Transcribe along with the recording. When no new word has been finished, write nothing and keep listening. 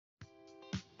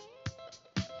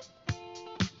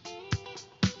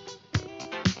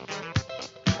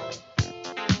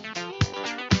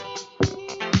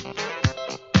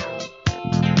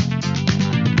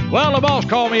my boss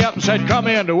called me up and said, come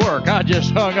in to work. I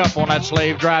just hung up on that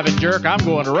slave-driving jerk. I'm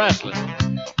going to wrestling.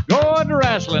 Going to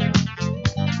wrestling.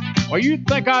 Well, you'd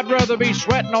think I'd rather be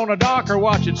sweating on a dock or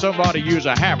watching somebody use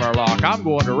a hammerlock. I'm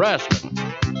going to wrestling.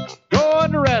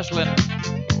 Going to wrestling.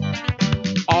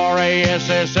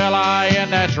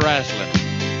 R-A-S-S-L-I-N, that's wrestling.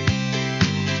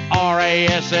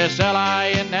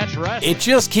 R-A-S-S-L-I-N, that's wrestling. It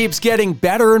just keeps getting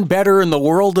better and better in the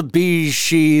world of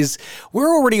BeezSheez. We're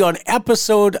already on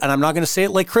episode, and I'm not going to say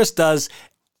it like Chris does,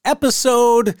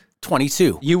 episode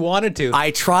 22. You wanted to.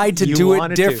 I tried to do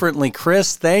it differently.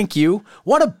 Chris, thank you.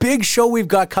 What a big show we've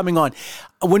got coming on.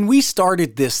 When we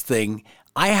started this thing,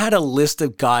 I had a list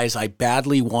of guys I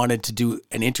badly wanted to do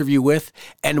an interview with.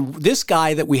 And this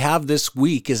guy that we have this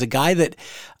week is a guy that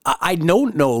I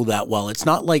don't know that well. It's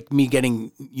not like me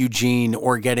getting Eugene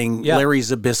or getting Larry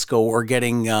Zbyszko or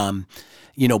getting,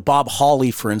 Bob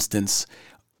Hawley, for instance.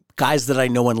 Guys that I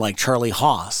know in like Charlie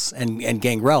Haas and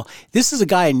Gangrel. This is a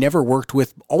guy I never worked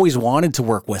with, always wanted to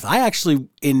work with. I actually,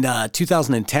 in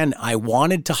 2010, I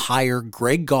wanted to hire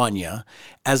Greg Gagne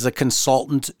as a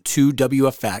consultant to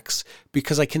WFX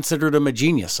because I considered him a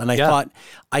genius. And I thought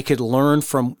I could learn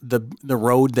from the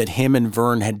road that him and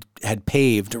Vern had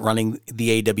paved running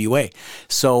the AWA.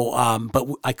 So, but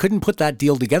I couldn't put that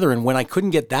deal together. And when I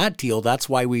couldn't get that deal, that's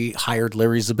why we hired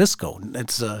Larry Zbyszko.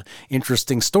 It's an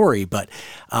interesting story, but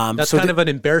that's kind of an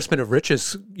embarrassment of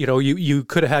riches. You know, you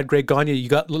could have had Greg Gagne, you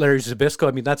got Larry Zbyszko.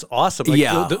 I mean, that's awesome.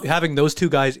 Like, having those two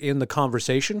guys in the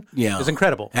conversation is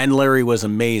incredible. And Larry was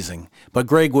amazing,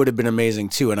 but Greg would have been amazing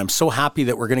too. And I'm so happy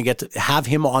that we're going to get to have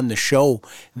him on the show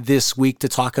this week to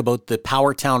talk about the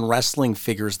Powertown wrestling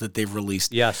figures that they've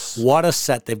released. Yes. What a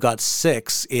set. They've got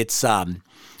 6. It's Luthez.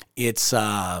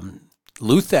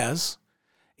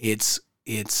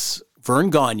 It's Vern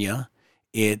Gagne.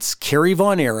 It's Kerry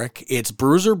Von Erich. It's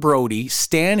Bruiser Brody,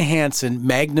 Stan Hansen,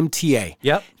 Magnum TA.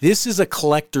 Yep. This is a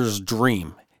collector's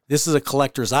dream. This is a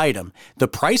collector's item. The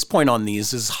price point on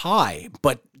these is high,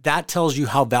 but that tells you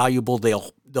how valuable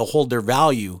they'll hold their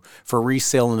value for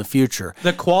resale in the future.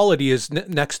 The quality is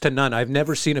next to none. I've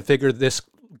never seen a figure this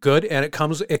good, and it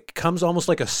comes almost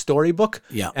like a storybook.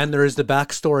 Yeah. And there is the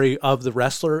backstory of the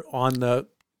wrestler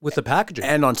with the packaging.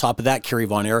 And on top of that, Kerry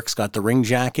Von Erich's got the ring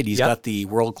jacket. He's got the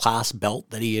world-class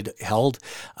belt that he had held.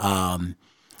 Vern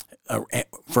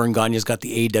Gagne's got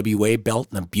the AWA belt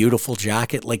and a beautiful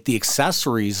jacket. Like, the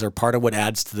accessories are part of what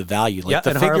adds to the value. Like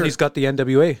and Harley's got the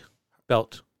NWA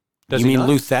belt. You mean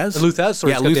Luthez? Luthez?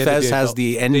 Sorry, Luthez has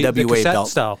the NWA the belt.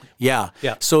 Style. Yeah.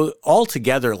 So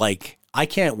altogether, like, I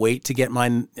can't wait to get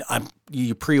mine.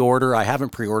 You pre-order. I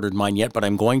haven't pre-ordered mine yet, but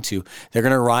I'm going to. They're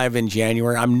going to arrive in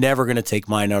January. I'm never going to take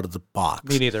mine out of the box.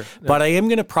 Me neither. No. But I am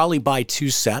going to probably buy 2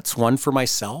 sets, one for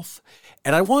myself.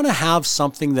 And I want to have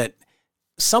something that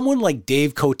someone like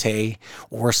Dave Cote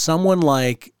or someone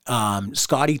like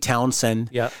Scotty Townsend,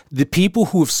 the people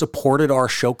who have supported our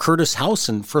show, Curtis House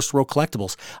and First Row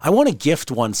Collectibles, I want to gift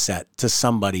one set to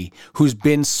somebody who's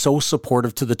been so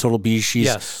supportive to the Total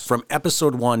BeezSheez from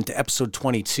episode 1 to episode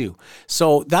 22.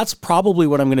 So that's probably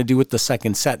what I'm going to do with the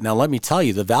second set. Now, let me tell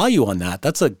you, the value on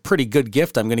that's a pretty good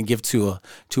gift I'm going to give to a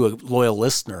loyal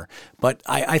listener. But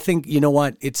I think, you know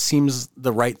what, it seems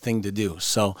the right thing to do.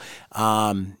 So,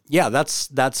 that's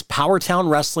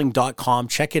PowertownWrestling.com.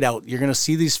 Check it out. You're going to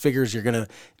see these figures.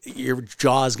 Your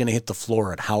jaw is going to hit the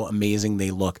floor at how amazing they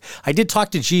look. I did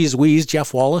talk to Geez Wheeze,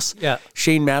 Jeff Wallace,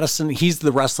 Shane Madison. He's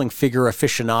the wrestling figure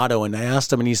aficionado, and I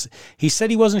asked him, and he said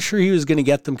he wasn't sure he was going to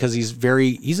get them because he's a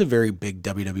very big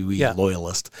WWE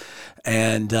loyalist.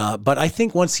 And but I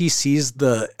think once he sees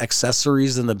the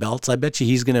accessories and the belts, I bet you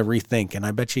he's going to rethink, and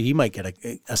I bet you he might get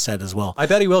a set as well. I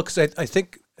bet he will, because I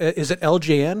think. Is it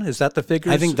LJN? Is that the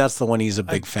figures? I think that's the one he's a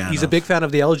big fan of. He's a big fan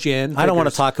of the LJN figures. I don't want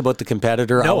to talk about the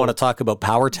competitor. I want to talk about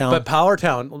Powertown. But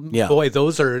Powertown, boy,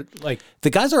 those are like... The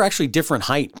guys are actually different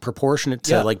height, proportionate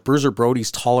to, like, Bruiser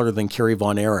Brody's taller than Kerry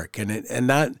Von Erich. And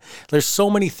that, there's so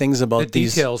many things about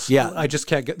these. Details. Yeah. I just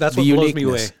can't get... That's what blows me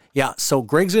away. Yeah, so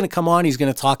Greg's going to come on. He's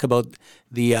going to talk about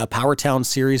the Powertown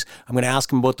series. I'm going to ask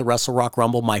him about the Wrestle Rock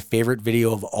Rumble, my favorite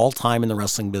video of all time in the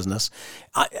wrestling business.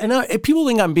 And people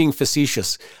think I'm being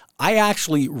facetious. I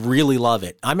actually really love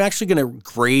it. I'm actually going to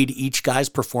grade each guy's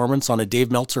performance on a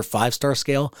Dave Meltzer 5-star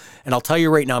scale. And I'll tell you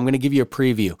right now, I'm going to give you a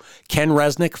preview. Ken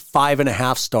Resnick,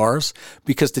 5.5 stars,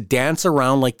 because to dance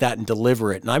around like that and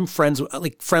deliver it. And I'm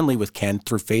friendly with Ken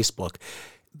through Facebook.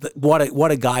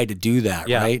 What a guy to do that,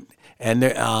 right? And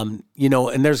there,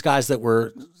 and there's guys that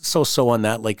were so on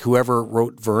that, like whoever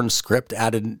wrote Vern's script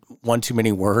added one too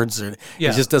many words, or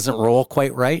it just doesn't roll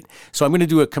quite right. So I'm going to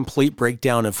do a complete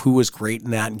breakdown of who was great in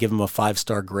that and give them a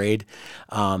 5-star grade.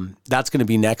 That's going to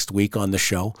be next week on the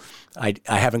show. I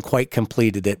haven't quite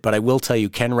completed it, but I will tell you,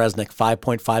 Ken Resnick,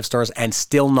 5.5 stars, and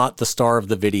still not the star of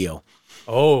the video.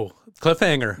 Oh,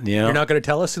 cliffhanger. Yeah. You're not going to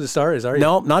tell us who the star is, are you?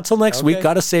 No, not till next week.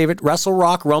 Got to save it. Wrestle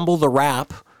Rock Rumble the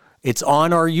Rap. It's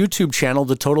on our YouTube channel,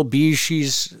 the Total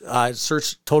BeezSheez.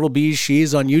 Search Total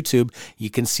BeezSheez on YouTube.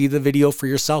 You can see the video for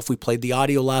yourself. We played the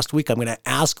audio last week. I'm going to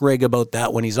ask Greg about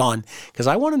that when he's on, because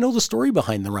I want to know the story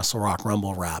behind the Wrestle Rock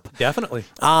Rumble Rap. Definitely.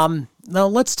 Now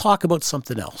let's talk about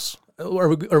something else. Are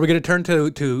we going to turn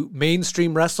to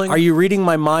mainstream wrestling? Are you reading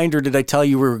my mind, or did I tell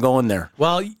you we were going there?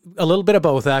 Well, a little bit of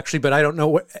both, actually, but I don't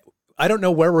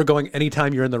know where we're going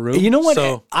anytime you're in the room. You know what?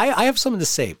 So I have something to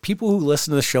say. People who listen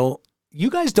to the show, you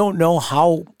guys don't know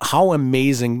how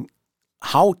amazing,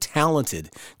 how talented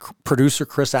producer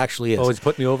Chris actually is. Oh, he's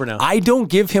putting me over now. I don't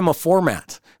give him a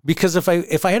format, because if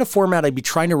I had a format, I'd be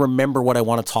trying to remember what I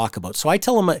want to talk about. So I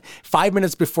tell him 5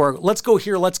 minutes before, let's go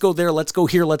here, let's go there, let's go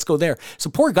here, let's go there. So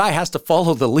poor guy has to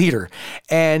follow the leader.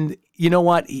 And you know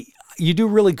what? You do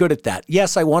really good at that.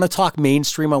 Yes, I want to talk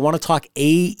mainstream. I want to talk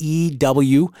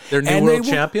AEW. Their new world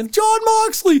champion? John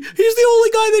Moxley. He's the only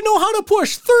guy they know how to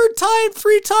push. 3-time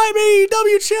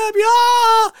AEW champion.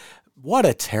 Ah! What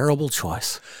a terrible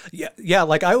choice. Yeah.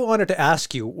 Like, I wanted to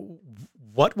ask you,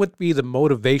 what would be the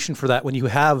motivation for that when you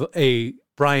have a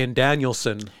Bryan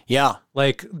Danielson? Yeah.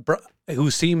 Like,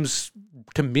 who seems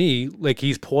to me like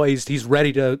he's poised, he's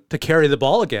ready to carry the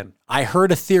ball again. I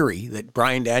heard a theory that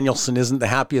Bryan Danielson isn't the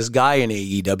happiest guy in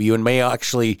AEW and may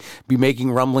actually be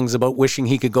making rumblings about wishing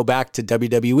he could go back to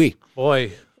WWE.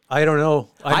 Boy, I don't know.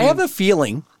 I have a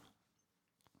feeling,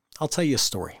 I'll tell you a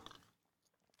story.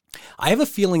 I have a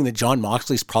feeling that John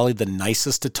Moxley's probably the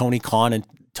nicest to Tony Khan, and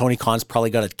Tony Khan's probably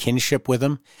got a kinship with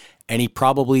him, and he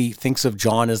probably thinks of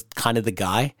John as kind of the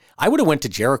guy. I would have went to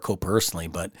Jericho personally,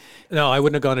 but no, I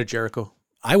wouldn't have gone to Jericho.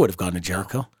 I would have gone to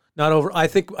Jericho. Not over. I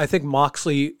think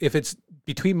Moxley, if it's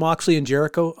between Moxley and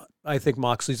Jericho, I think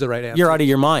Moxley's the right answer. You're out of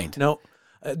your mind. No.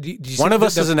 One of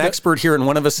us is an expert here and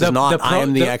one of us is not. I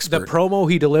am the expert. The promo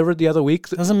he delivered the other week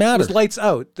doesn't matter. Was lights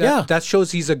out. That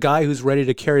shows he's a guy who's ready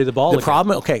to carry the ball. The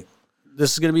problem, okay,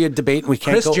 this is going to be a debate, and we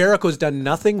can't. Chris Jericho's done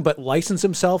nothing but license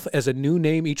himself as a new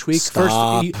name each week.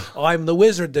 Stop. First, I'm the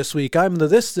Wizard this week. I'm the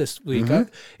this week. Mm-hmm.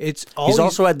 He's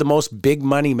also had the most big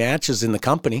money matches in the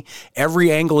company. Every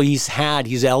angle he's had,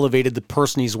 he's elevated the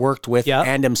person he's worked with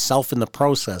and himself in the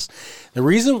process. The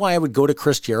reason why I would go to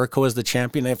Chris Jericho as the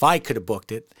champion, if I could have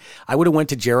booked it, I would have went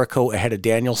to Jericho ahead of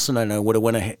Danielson, and I would have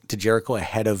went to Jericho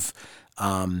ahead of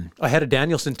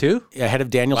Danielson too? Ahead of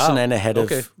Danielson and ahead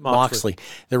of Moxley.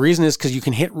 The reason is because you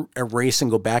can hit a race and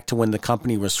go back to when the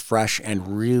company was fresh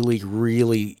and really,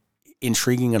 really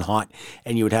intriguing and hot.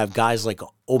 And you would have guys like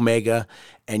Omega,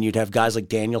 and you'd have guys like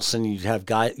Danielson.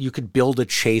 You could build a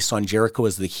chase on Jericho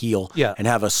as the heel and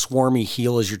have a swarmy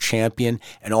heel as your champion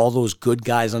and all those good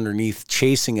guys underneath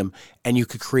chasing him. And you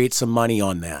could create some money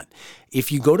on that. If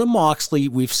you go to Moxley,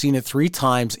 we've seen it 3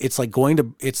 times. It's like going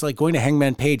to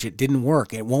Hangman Page. It didn't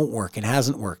work. It won't work. It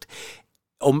hasn't worked.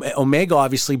 Omega,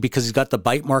 obviously, because he's got the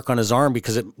bite mark on his arm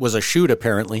because it was a shoot,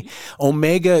 apparently.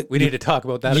 Omega... We need to talk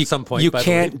about that at some point. You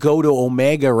can't go to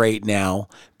Omega right now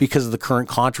because of the current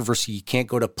controversy. You can't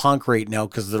go to Punk right now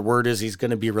because the word is he's going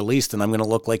to be released and I'm going to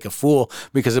look like a fool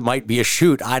because it might be a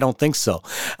shoot. I don't think so.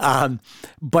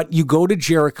 But you go to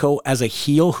Jericho as a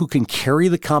heel who can carry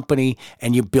the company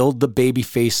and you build the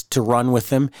babyface to run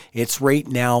with him. It's right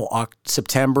now,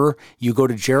 September. You go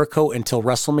to Jericho until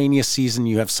WrestleMania season.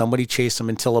 You have somebody chase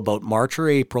him until about March or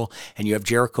April, and you have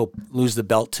Jericho lose the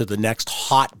belt to the next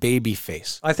hot baby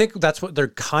face. I think that's what they're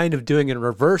kind of doing in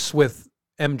reverse with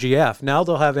MJF. Now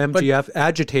they'll have MJF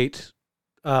agitate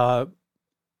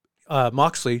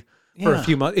Moxley for a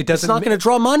few months. It's not going to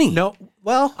draw money. No.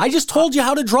 Well, I just told you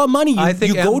how to draw money.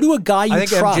 You go to a guy you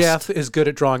trust. I think MJF is good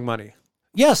at drawing money.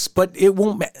 Yes, but it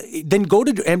won't. Then go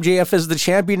to MJF as the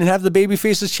champion and have the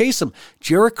babyfaces chase him.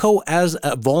 Jericho as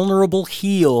a vulnerable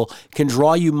heel can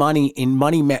draw you money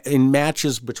in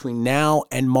matches between now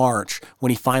and March when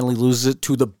he finally loses it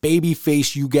to the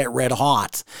babyface. You get red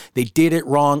hot. They did it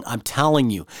wrong. I'm telling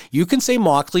you. You can say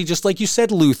Moxley just like you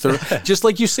said Luther, just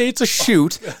like you say it's a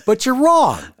shoot, but you're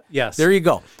wrong. Yes. There you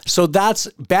go. So that's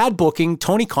bad booking,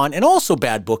 Tony Khan, and also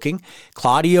bad booking,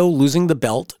 Claudio losing the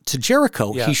belt to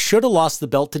Jericho. Yeah. He should have lost the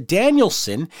belt to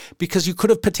Danielson because you could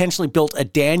have potentially built a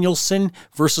Danielson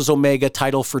versus Omega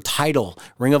title for title,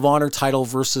 Ring of Honor title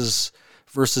versus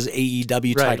versus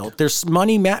AEW title. There's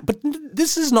money but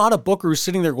this is not a booker who's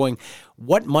sitting there going,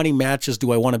 what money matches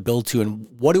do I want to build to, and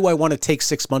what do I want to take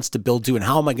 6 months to build to, and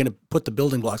how am I going to put the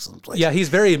building blocks in place? Yeah, he's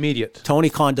very immediate. Tony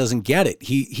Khan doesn't get it.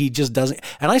 He just doesn't.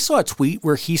 And I saw a tweet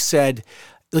where he said,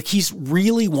 like, he's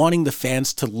really wanting the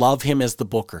fans to love him as the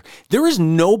booker. There is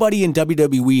nobody in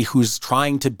WWE who's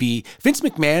trying to be Vince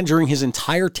McMahon during his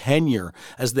entire tenure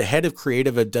as the head of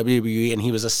creative at WWE, and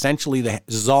he was essentially the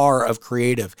czar of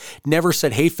creative, never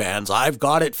said, hey fans, I've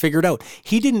got it figured out.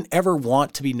 He didn't ever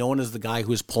want to be known as the guy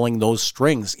who was pulling those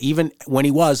strings, even when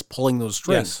he was pulling those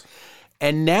strings. Yes.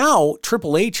 And now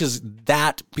Triple H is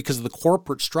that because of the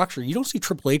corporate structure. You don't see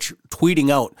Triple H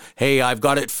tweeting out, hey, I've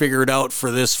got it figured out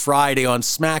for this Friday on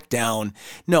SmackDown.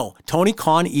 No, Tony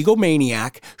Khan,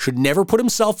 egomaniac, should never put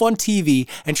himself on TV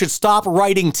and should stop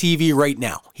writing TV right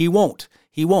now. He won't.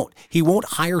 He won't. He won't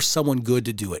hire someone good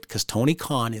to do it because Tony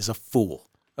Khan is a fool.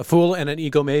 A fool and an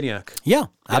egomaniac. Yeah,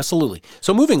 absolutely.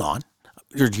 So moving on.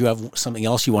 Or do you have something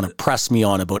else you want to press me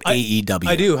on about AEW?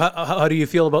 I do. How do you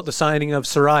feel about the signing of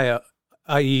Saraya,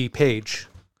 i.e. Paige?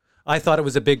 I thought it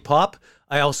was a big pop.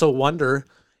 I also wonder,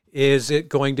 is it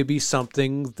going to be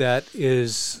something that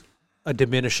is a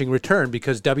diminishing return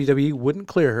because WWE wouldn't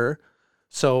clear her?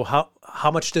 So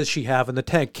how much does she have in the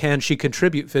tank? Can she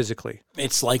contribute physically?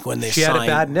 It's like when she had a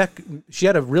bad neck. She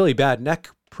had a really bad neck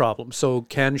problem. So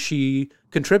can she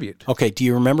contribute? Okay. Do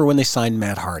you remember when they signed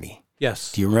Matt Hardy?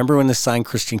 Yes. Do you remember when they signed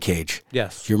Christian Cage?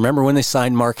 Yes. Do you remember when they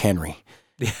signed Mark Henry?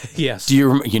 Yes. Do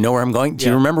you know where I'm going? Do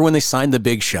you remember when they signed the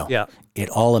Big Show? Yeah. It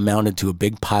all amounted to a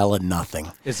big pile of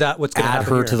nothing. Is that what's going to happen? Add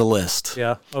her here? to the list.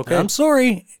 Yeah. Okay. I'm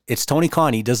sorry. It's Tony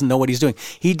Khan. He doesn't know what he's doing.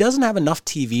 He doesn't have enough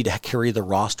TV to carry the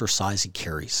roster size he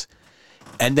carries.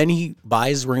 And then he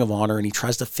buys Ring of Honor and he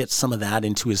tries to fit some of that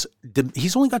into his.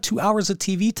 He's only got 2 hours of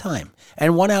TV time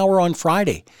and 1 hour on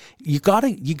Friday. You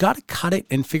gotta cut it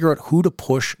and figure out who to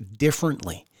push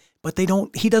differently. But they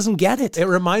don't. He doesn't get it. It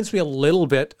reminds me a little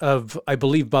bit of, I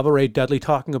believe, Bubba Ray Dudley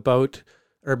talking about,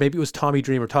 or maybe it was Tommy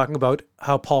Dreamer talking about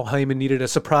how Paul Heyman needed a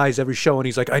surprise every show, and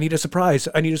he's like, I need a surprise.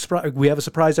 I need a surprise. We have a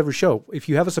surprise every show. If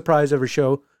you have a surprise every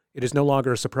show, it is no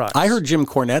longer a surprise. I heard Jim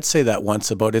Cornette say that once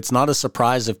about it's not a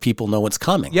surprise if people know what's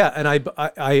coming. Yeah, and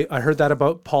I heard that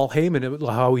about Paul Heyman,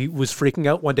 how he was freaking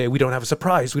out one day. We don't have a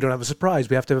surprise. We don't have a surprise.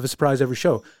 We have to have a surprise every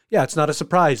show. Yeah, it's not a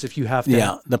surprise if you have to.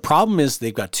 Yeah, the problem is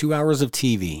they've got 2 hours of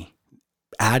TV.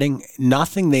 Adding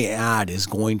nothing they add is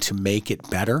going to make it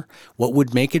better. What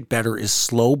would make it better is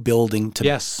slow building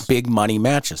to big money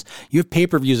matches. You have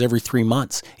pay-per-views every 3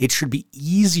 months. It should be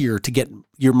easier to get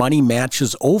your money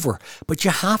matches over, but you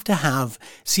have to have,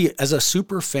 see, as a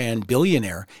super fan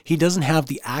billionaire, he doesn't have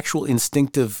the actual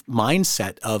instinctive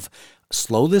mindset of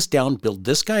slow this down, build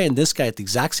this guy and this guy at the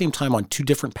exact same time on two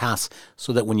different paths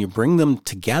so that when you bring them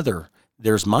together,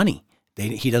 there's money.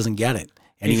 He doesn't get it.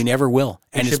 And he never will.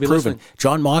 And it's proven. Listening.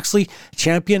 Jon Moxley,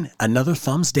 champion, another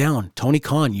thumbs down. Tony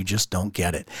Khan, you just don't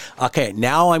get it. Okay,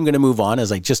 now I'm going to move on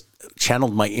as I just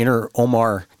channeled my inner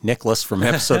Omar Nicholas from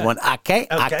episode 1.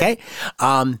 Okay.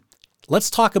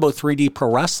 Let's talk about 3D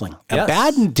Pro Wrestling. A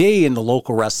bad day in the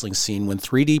local wrestling scene when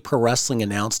 3D Pro Wrestling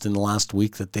announced in the last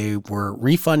week that they were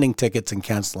refunding tickets and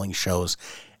canceling shows,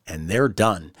 and they're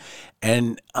done.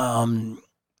 And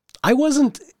I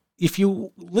wasn't... If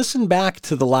you listen back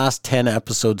to the last 10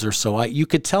 episodes or so, you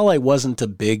could tell I wasn't a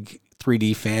big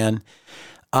 3D fan.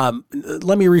 Let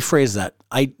me rephrase that.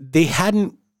 They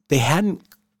hadn't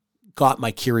got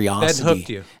my curiosity. That hooked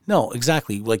you. No,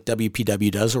 exactly, like WPW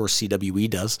does or CWE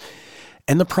does.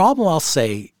 And the problem I'll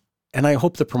say, and I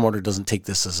hope the promoter doesn't take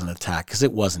this as an attack, because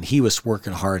it wasn't. He was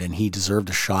working hard and he deserved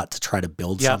a shot to try to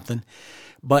build something.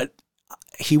 But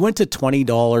he went to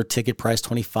 $20 ticket price,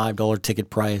 $25 ticket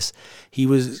price. He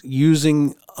was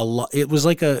using a lot. It was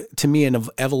like to me, an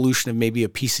evolution of maybe a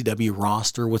PCW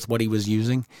roster with what he was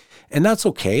using. And that's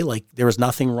okay. Like, there was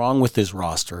nothing wrong with his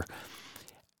roster.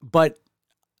 But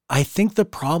I think the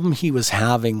problem he was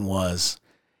having was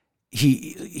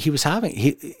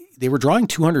they were drawing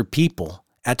 200 people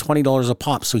at $20 a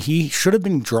pop. So he should have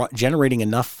been generating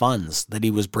enough funds that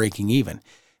he was breaking even.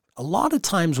 A lot of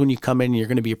times when you come in, you're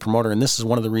going to be a promoter, and this is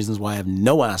one of the reasons why I have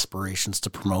no aspirations to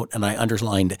promote, and I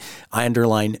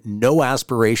underline no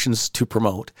aspirations to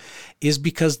promote, is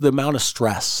because the amount of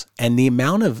stress and the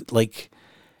amount of,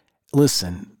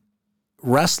 listen,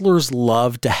 wrestlers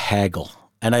love to haggle,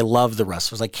 and I love the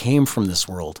wrestlers. I came from this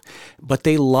world, but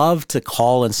they love to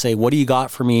call and say, what do you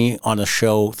got for me on a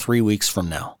show 3 weeks from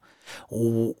now?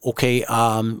 Okay,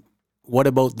 what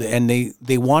about and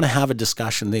they want to have a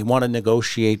discussion. They want to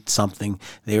negotiate something.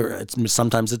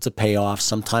 Sometimes it's a payoff.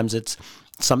 Sometimes it's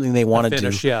something they want to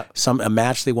do. Yeah. A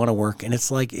match they want to work, and it's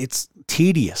like it's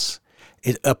tedious.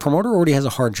 A promoter already has a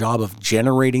hard job of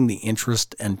generating the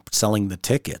interest and selling the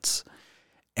tickets.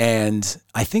 And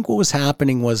I think what was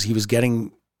happening was he was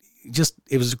getting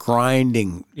it was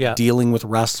grinding, dealing with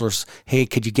wrestlers. Hey,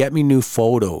 could you get me new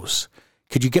photos?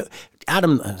 Could you get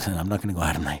Adam? I'm not going to go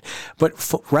Adam Knight, but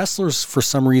wrestlers for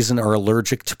some reason are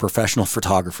allergic to professional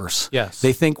photographers. Yes.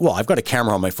 They think, well, I've got a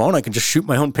camera on my phone. I can just shoot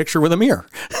my own picture with a mirror.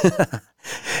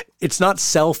 It's not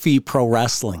selfie pro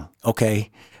wrestling.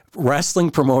 Okay.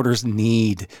 Wrestling promoters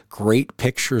need great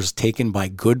pictures taken by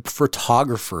good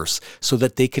photographers so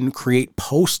that they can create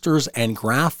posters and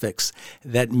graphics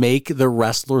that make the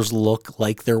wrestlers look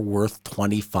like they're worth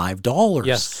 $25.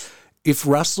 Yes. If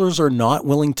wrestlers are not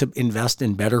willing to invest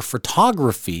in better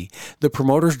photography, the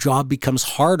promoter's job becomes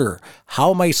harder.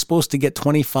 How am I supposed to get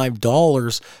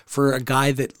 $25 for a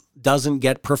guy that doesn't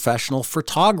get professional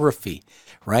photography?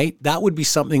 Right? That would be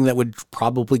something that would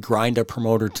probably grind a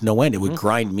promoter to no end. It would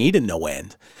grind me to no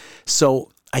end.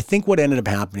 So I think what ended up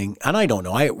happening, and I don't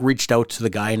know, I reached out to the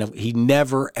guy and he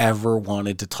never, ever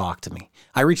wanted to talk to me.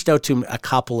 I reached out to him a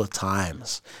couple of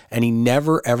times and he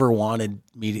never, ever wanted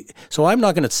me to. So I'm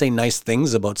not going to say nice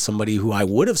things about somebody who I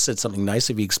would have said something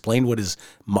nice if he explained what his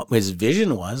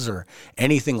vision was or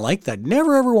anything like that.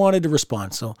 Never, ever wanted to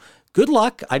respond. So good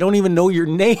luck. I don't even know your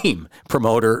name,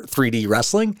 promoter 3D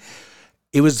Wrestling.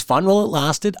 It was fun while it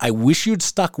lasted. I wish you'd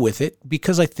stuck with it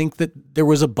because I think that there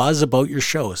was a buzz about your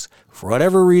shows. For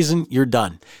whatever reason, you're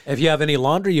done. If you have any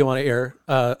laundry you want to air,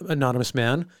 anonymous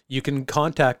man, you can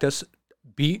contact us,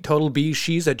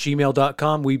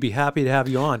 totalbeezsheez@gmail.com. We'd be happy to have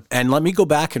you on. And let me go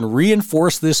back and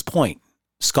reinforce this point.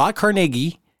 Scott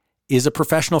Carnegie is a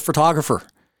professional photographer.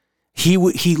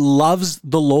 He loves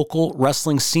the local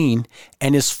wrestling scene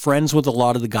and is friends with a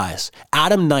lot of the guys.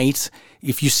 Adam Knight,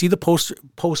 if you see the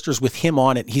posters with him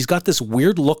on it, he's got this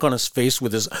weird look on his face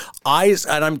with his eyes,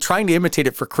 and I'm trying to imitate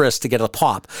it for Chris to get a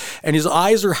pop, and his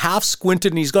eyes are half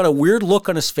squinted and he's got a weird look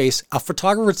on his face. A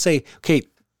photographer would say, okay,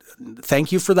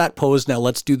 thank you for that pose. Now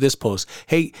let's do this pose.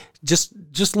 Hey, just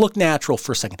look natural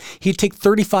for a second. He'd take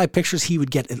 35 pictures. He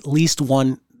would get at least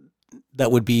one that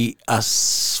would be a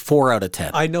 4 out of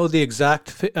 10. I know the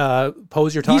exact pose you're talking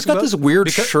about. He's got this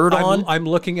weird shirt on. I'm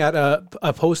looking at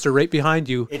a poster right behind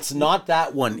you. It's not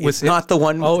that one. It's not the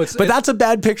one. But that's a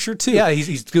bad picture too. Yeah,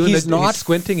 he's doing it. He's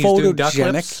squinting. He's doing duck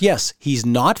lips. Yes, he's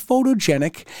not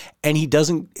photogenic, and he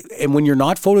doesn't. And when you're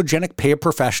not photogenic, pay a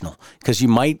professional because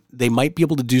they might be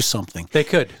able to do something. They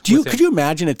could. Could you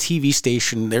imagine a TV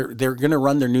station? They're going to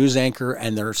run their news anchor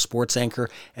and their sports anchor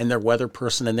and their weather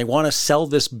person, and they want to sell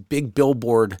this big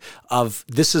billboard of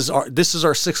this is our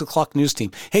 6:00 news team.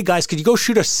 Hey guys, could you go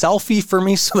shoot a selfie for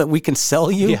me so that we can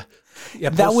sell you? Yeah,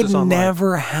 that would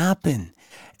never happen.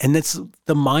 And that's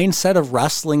the mindset of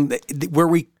wrestling where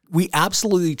we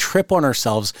absolutely trip on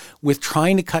ourselves with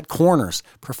trying to cut corners.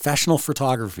 Professional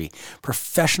photography,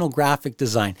 professional graphic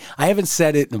design. I haven't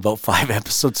said it in about 5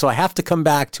 episodes, so I have to come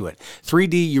back to it.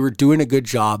 3D, you were doing a good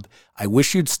job. I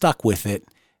wish you'd stuck with it.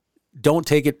 Don't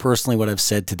take it personally what I've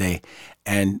said today.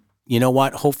 And you know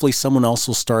what? Hopefully someone else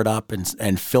will start up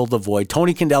and fill the void.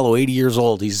 Tony Condello, 80 years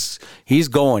old. He's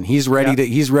going. He's ready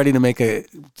to make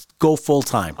go full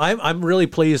time. I'm really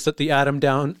pleased that the Adam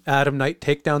Knight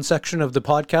takedown section of the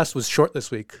podcast was short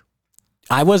this week.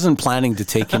 I wasn't planning to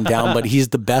take him down, but he's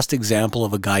the best example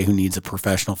of a guy who needs a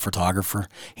professional photographer.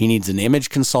 He needs an image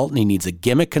consultant. He needs a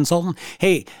gimmick consultant.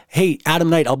 Hey, Adam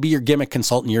Knight, I'll be your gimmick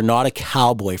consultant. You're not a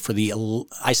cowboy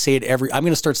I say it I'm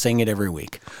going to start saying it every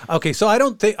week. Okay. So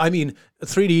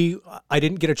 3D, I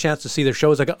didn't get a chance to see their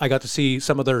shows. I got to see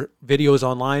some of their videos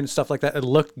online, stuff like that. It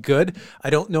looked good. I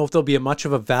don't know if there'll be much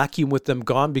of a vacuum with them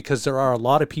gone because there are a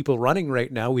lot of people running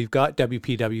right now. We've got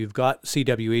WPW, we've got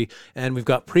CWE, and we've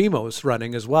got Primos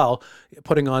running as well,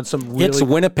 putting on some really... It's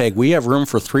Winnipeg. We have room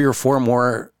for 3 or 4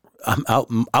 more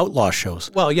outlaw shows.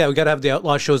 Well, yeah, we got to have the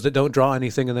outlaw shows that don't draw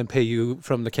anything and then pay you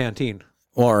from the canteen.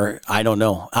 Or I don't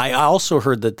know. I also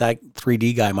heard that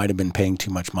 3D guy might have been paying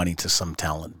too much money to some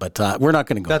talent, but we're not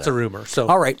going to go That's there. a rumor. So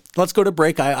all right, let's go to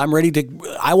break. I'm ready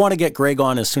to. I want to get Greg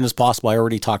on as soon as possible. I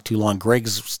already talked too long.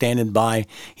 Greg's standing by.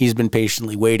 He's been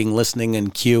patiently waiting, listening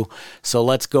in queue. So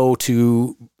let's go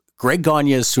to Greg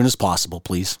Gagne as soon as possible,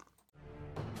 please.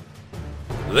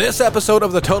 This episode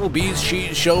of the Total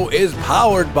BeezSheez Show is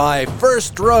powered by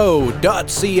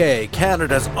FirstRow.ca,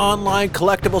 Canada's online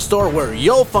collectible store where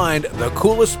you'll find the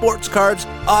coolest sports cards,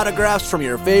 autographs from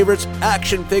your favorites,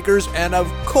 action figures, and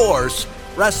of course,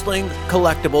 wrestling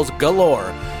collectibles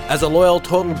galore. As a loyal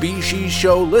Total BeezSheez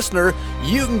Show listener,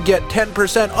 you can get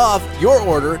 10% off your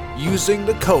order using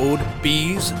the code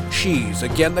BeezSheez.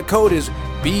 Again, the code is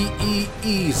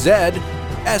BEEZ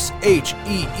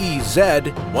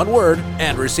SHEEZ, one word,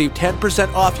 and receive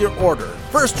 10% off your order.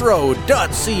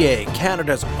 FirstRow.ca,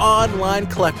 Canada's online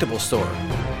collectible store.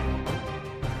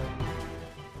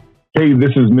 Hey,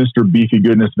 this is Mr. Beefy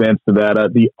Goodness Vance Nevada,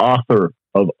 the author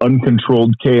of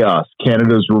Uncontrolled Chaos,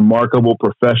 Canada's remarkable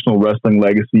professional wrestling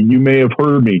legacy. You may have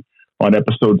heard me on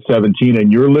episode 17,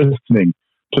 and you're listening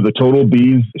to the Total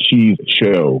BeezSheez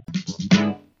Show.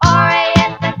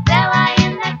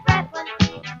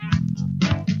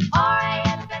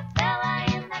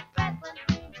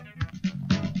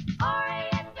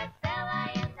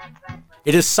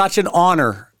 It is such an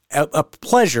honor, a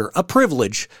pleasure, a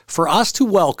privilege for us to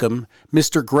welcome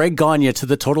Mr. Greg Gagne to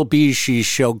the Total BeezSheez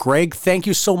Show. Greg, thank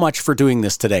you so much for doing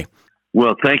this today.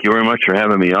 Well, thank you very much for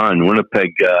having me on.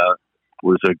 Winnipeg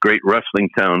was a great wrestling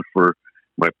town for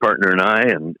my partner and I,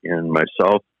 and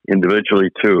myself individually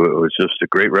too. It was just a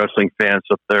great wrestling fans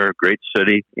up there, great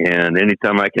city. And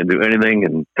anytime I can do anything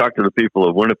and talk to the people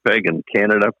of Winnipeg and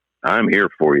Canada, I'm here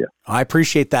for you. I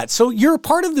appreciate that. So you're a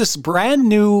part of this brand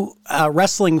new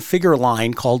wrestling figure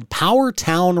line called Power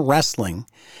Town Wrestling.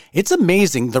 It's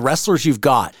amazing, the wrestlers you've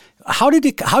got. How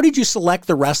did you select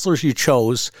the wrestlers you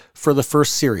chose for the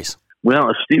first series? Well,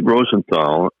 Steve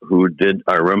Rosenthal, who did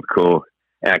our Remco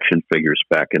action figures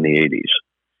back in the 80s.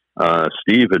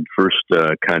 Steve had first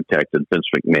contacted Vince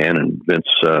McMahon, and Vince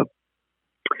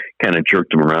kind of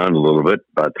jerked him around a little bit,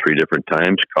 about 3 different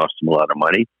times, cost him a lot of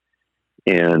money.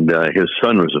 And his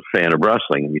son was a fan of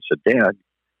wrestling, and he said, "Dad,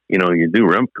 you know, you do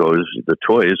Remco's, the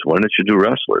toys, why don't you do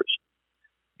wrestlers?"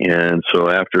 And so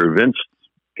after Vince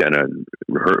kind of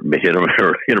hit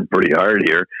him pretty hard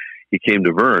here, he came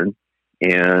to Vern,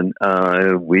 and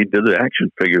we did the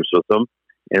action figures with them,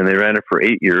 and they ran it for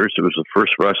 8 years. It was the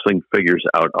first wrestling figures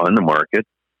out on the market,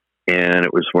 and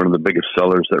it was one of the biggest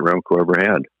sellers that Remco ever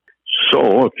had.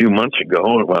 So a few months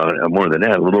ago, well, more than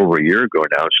that, a little over a year ago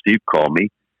now, Steve called me.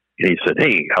 And he said,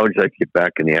 "Hey, how would you like to get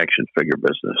back in the action figure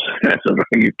business?" I said,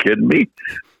 "Are you kidding me?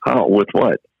 How? With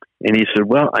what?" And he said,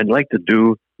 "Well, I'd like to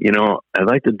do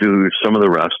some of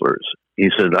the wrestlers." He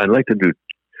said, "I'd like to do,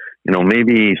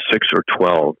 maybe 6 or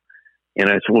 12. And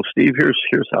I said, "Well, Steve,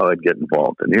 here's how I'd get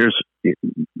involved. And here's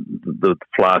the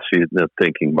philosophy, the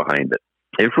thinking behind it.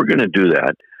 If we're going to do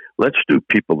that, let's do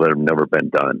people that have never been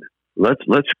done.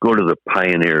 Let's go to the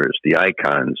pioneers, the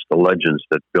icons, the legends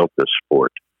that built this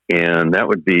sport." And that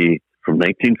would be from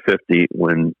 1950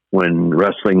 when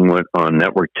wrestling went on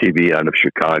network TV out of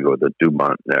Chicago, the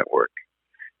DuMont network.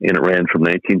 And it ran from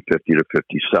 1950 to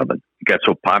 57. It got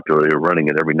so popular, they were running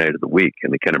it every night of the week,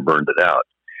 and they kind of burned it out.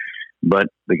 But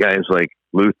the guys like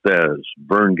Lou Thez,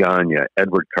 Vern Gagne,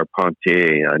 Edward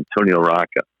Carpentier, Antonio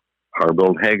Rocca,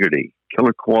 Harbild Haggerty,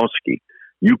 Killer Kowalski,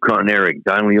 Yukon Eric,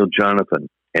 Don Leo Jonathan,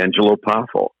 Angelo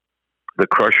Poffo, the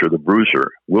Crusher, the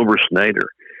Bruiser, Wilbur Snyder.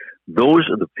 Those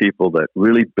are the people that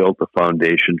really built the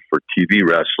foundation for TV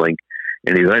wrestling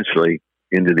and eventually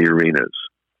into the arenas.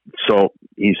 So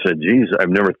he said, "Geez, I've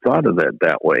never thought of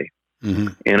that way." Mm-hmm.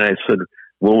 And I said,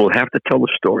 "Well, we'll have to tell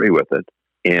the story with it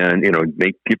and,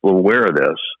 make people aware of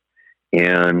this.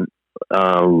 And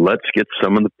let's get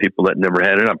some of the people that never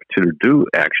had an opportunity to do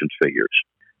action figures."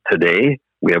 Today,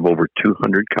 we have over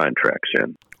 200 contracts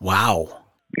in. Wow.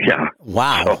 Yeah.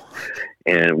 Wow. So,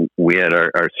 and we had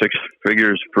our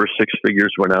first 6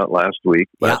 figures went out last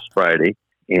Friday,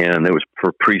 and it was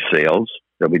for pre-sales.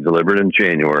 They'll be delivered in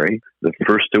January. The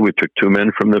first 2, we took 2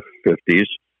 men from the 50s.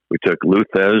 We took Lou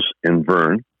Thez and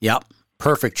Vern. Yep.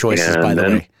 Perfect choices, by the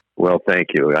way. Well, thank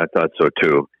you. I thought so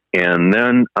too. And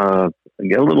then I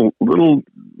got a little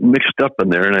mixed up in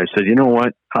there, and I said, "You know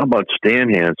what? How about Stan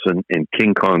Hansen and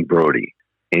King Kong Brody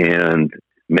and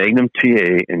Magnum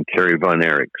TA and Kerry Von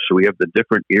Erich?" So we have the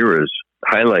different eras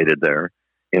highlighted there,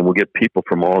 and we'll get people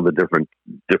from all the different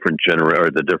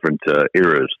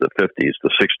eras, the 50s, the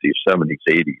 60s, 70s,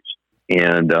 80s.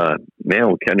 And man,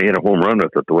 we kind of hit a home run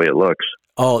with it the way it looks.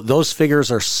 Oh, those figures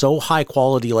are so high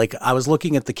quality. Like, I was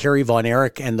looking at the Kerry Von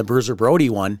Erich and the Bruiser Brody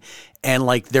one, and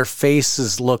like their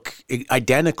faces look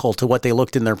identical to what they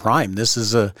looked in their prime. This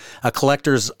is a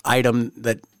collector's item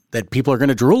that people are going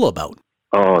to drool about.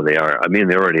 Oh, they are. I mean,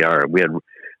 they already are. We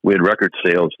had record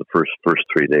sales the first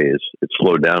 3 days. It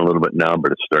slowed down a little bit now,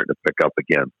 but it's starting to pick up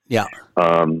again. Yeah.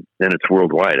 And it's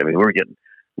worldwide. I mean, we're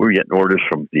getting orders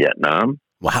from Vietnam.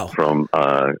 Wow.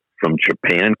 From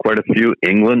Japan, quite a few,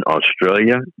 England,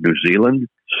 Australia, New Zealand.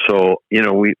 So,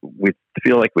 we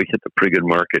feel like we hit a pretty good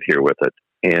market here with it.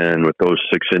 And with those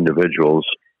 6 individuals,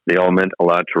 they all meant a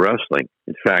lot to wrestling.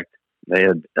 In fact, they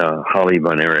had Holly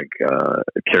Von Erich,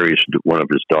 Kerry's one of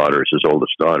his daughters, his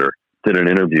oldest daughter, did an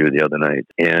interview the other night,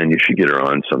 and you should get her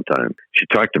on sometime. She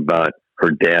talked about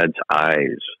her dad's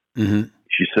eyes. Mm-hmm.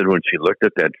 She she said when she looked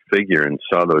at that figure and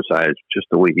saw those eyes, just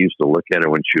the way he used to look at her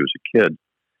when she was a kid,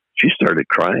 she started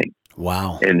crying.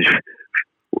 Wow. And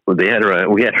we had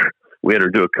her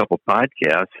do a couple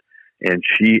podcasts, and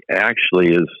she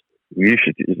actually is.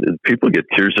 People get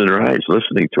tears in their eyes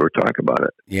listening to her talk about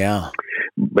it. Yeah.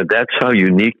 But that's how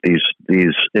unique these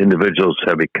individuals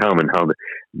have become, and how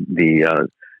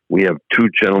we have two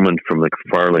gentlemen from the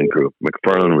McFarlane Group.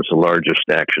 McFarlane was the largest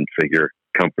action figure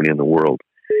company in the world,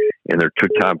 and their two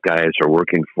top guys are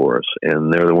working for us,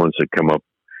 and they're the ones that come up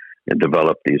and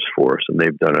develop these for us, and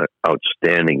they've done an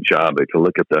outstanding job. If you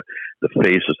look at the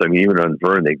faces, I mean, even on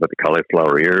Vern, they've got the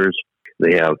cauliflower ears.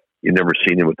 They have, you've never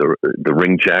seen him with the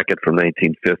ring jacket from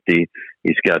 1950.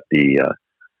 He's got the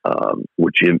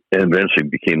which eventually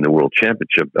became the World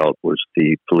Championship belt, was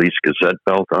the Police Gazette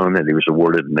belt on it. He was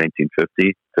awarded in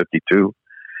 1950, 52.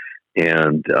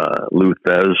 And Lou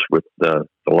Thez with the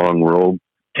long robe.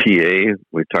 TA,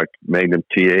 we talked Magnum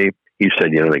TA. He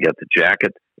said, they got the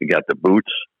jacket, they got the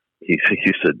boots. He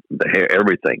said the hair,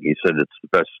 everything. He said it's the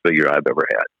best figure I've ever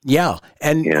had. Yeah,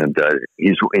 and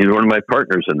he's one of my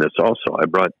partners in this. Also, I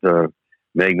brought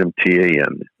Magnum TA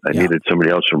in. I needed somebody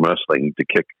else from wrestling to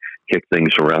kick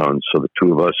things around. So the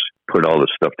two of us put all this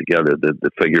stuff together.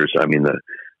 The figures. I mean,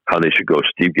 how they should go.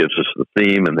 Steve gives us the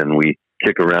theme, and then we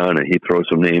kick around, and he throws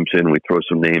some names in. We throw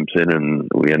some names in, and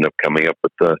we end up coming up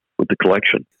with the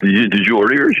collection. Did you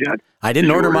order yours yet? I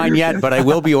didn't order mine yet, but I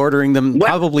will be ordering them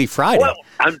probably Friday. Well,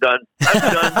 I'm done.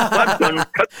 I'm done.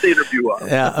 Cut the interview off.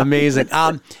 Yeah, amazing.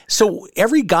 So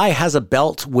every guy has a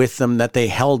belt with them that they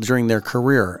held during their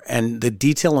career, and the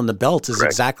detail on the belt is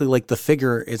exactly like the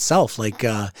figure itself. Like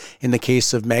in the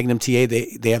case of Magnum TA,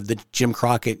 they have the Jim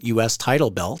Crockett U.S. title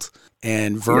belt,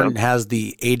 and Vern has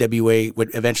the AWA, what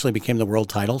eventually became the world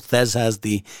title. Thez has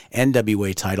the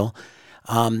NWA title.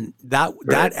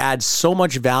 That adds so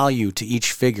much value to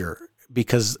each figure,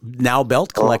 because now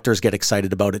belt collectors get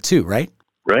excited about it too, right?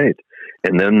 Right.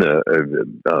 And then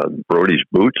Brody's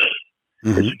boots,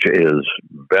 his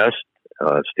vest,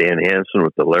 Stan Hansen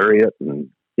with the lariat, and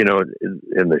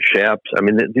the chaps. I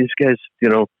mean, these guys,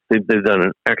 they've done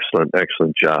an excellent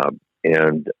job.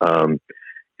 And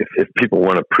if people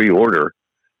want to pre-order,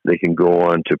 they can go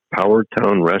on to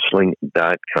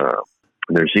PowertownWrestling.com.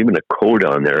 And there's even a code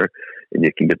on there, and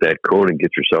you can get that code and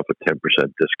get yourself a 10%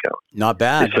 discount. Not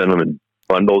bad. They send them in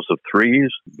bundles of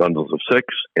 3s, bundles of 6,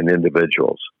 and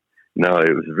individuals. Now, it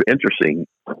was interesting.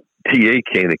 TA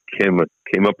came up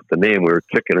with the name. We were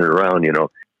kicking it around,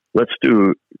 let's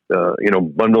do,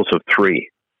 bundles of 3.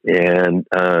 And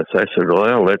so I said,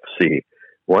 well, let's see.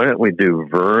 Why don't we do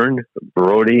Vern,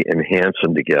 Brody, and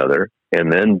Hansen together,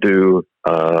 and then do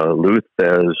Lou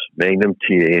Thez, Magnum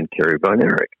TA, and Kerry Von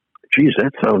Erich? Geez,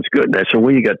 that sounds good. And I said,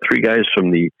 well, you got 3 guys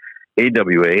from the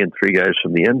AWA and 3 guys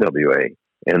from the NWA.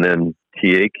 And then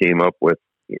TA came up with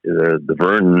the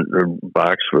Vern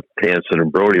box with Hansen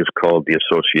and Brody is called the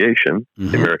Association,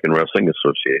 the American Wrestling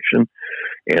Association.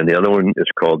 And the other one is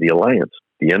called the Alliance,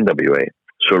 the NWA.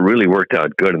 So it really worked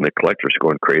out good, and the collector's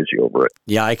going crazy over it.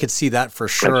 Yeah, I could see that for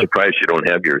sure. I'm surprised you don't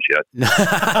have yours yet.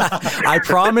 I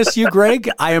promise you, Greg,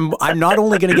 I'm not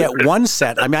only going to get 1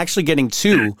 set, I'm actually getting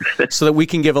 2, so that we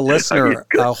can give a listener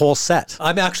a whole set.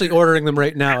 I'm actually ordering them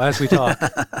right now as we talk.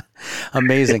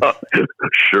 Amazing.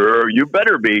 Sure, you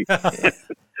better be.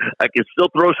 I can still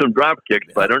throw some drop kicks,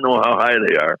 but I don't know how high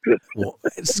they are.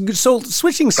 So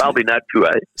switching, probably not too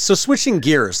high. So switching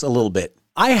gears a little bit.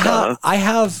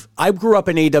 I grew up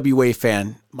an AWA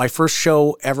fan. My first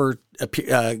show ever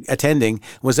attending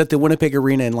was at the Winnipeg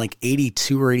Arena in like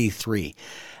 82 or 83.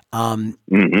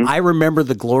 I remember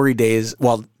the glory days,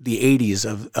 the 80s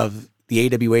of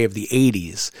the AWA of the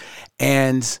 80s.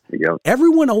 And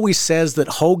everyone always says that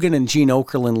Hogan and Gene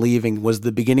Okerlund leaving was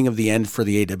the beginning of the end for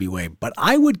the AWA. But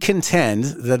I would contend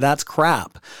that that's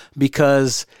crap,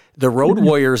 because the Road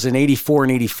Warriors in 84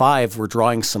 and 85 were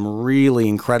drawing some really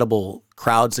incredible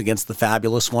crowds against the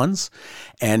Fabulous Ones.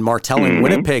 And Martel in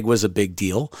Winnipeg was a big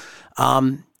deal.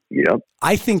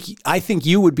 I think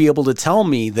you would be able to tell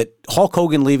me that Hulk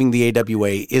Hogan leaving the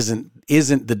AWA isn't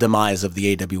the demise of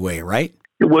the AWA, right?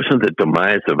 It wasn't the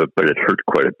demise of it, but it hurt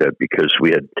quite a bit, because we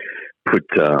had put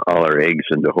all our eggs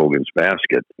into Hogan's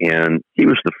basket, and he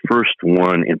was the first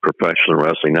one in professional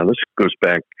wrestling. Now, this goes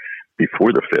back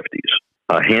before the 50s.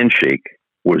 A handshake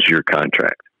was your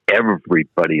contract.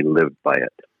 Everybody lived by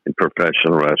it in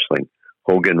professional wrestling.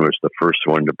 Hogan was the first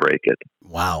one to break it.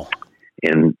 Wow.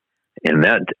 And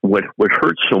that, what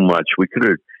hurt so much, we could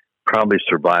have probably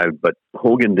survived, but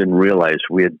Hogan didn't realize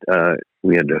we had to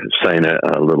sign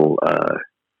a little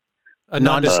a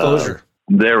non-disclosure.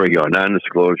 There we go,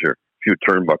 non-disclosure. few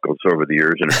turnbuckles over the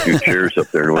years and a few chairs up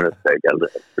there in Winnipeg. I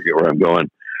forget where I'm going.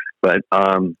 But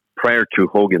prior to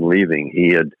Hogan leaving,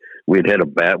 we had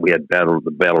the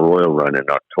Battle Royal run in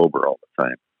October all the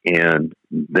time. And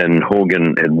then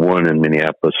Hogan had won in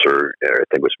Minneapolis, or I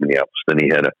think it was Minneapolis. Then he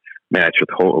had a match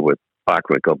with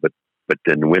Bockwinkel, but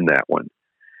didn't win that one.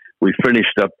 We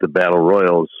finished up the Battle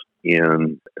Royals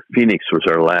in Phoenix was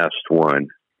our last one,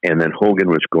 and then Hogan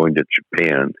was going to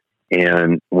Japan.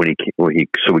 And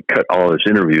so we cut all his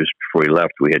interviews before he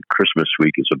left. We had Christmas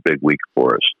week as a big week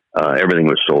for us. Everything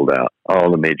was sold out. All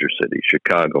the major cities: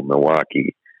 Chicago,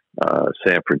 Milwaukee,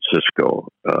 San Francisco.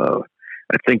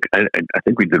 I think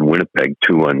we did Winnipeg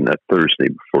too on that Thursday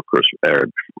before Christmas, or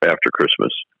after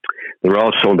Christmas. They were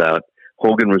all sold out.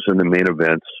 Hogan was in the main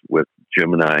events with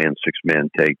Jim and I in 6-man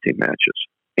tag team matches.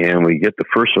 And the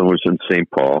first one was in St.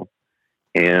 Paul,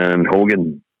 and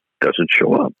Hogan doesn't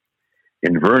show up.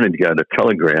 And Vern had got a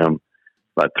telegram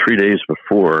about 3 days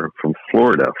before from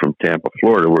Tampa,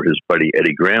 Florida, where his buddy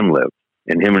Eddie Graham lived.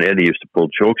 And him and Eddie used to pull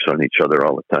jokes on each other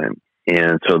all the time.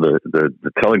 And so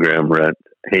the telegram read,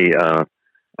 "Hey,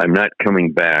 I'm not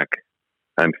coming back.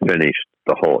 I'm finished.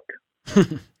 The Hulk."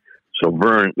 So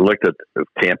Vern looked at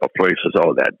Tampa, Florida, says,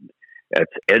 "Oh,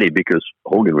 that's Eddie," because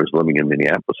Hogan was living in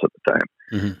Minneapolis at the time.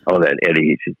 Mm-hmm. "Oh, that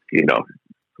Eddie,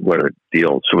 what a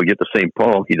deal." So we get to St.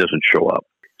 Paul. He doesn't show up.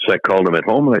 So I called him at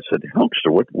home and I said,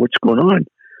 "Helmster, what's going on?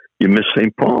 You missed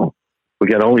St. Paul. We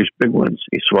got all these big ones."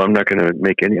 He said, "Well, I'm not going to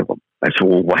make any of them." I said,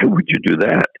 "Well, why would you do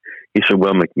that?" He said,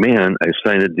 "Well, McMahon, I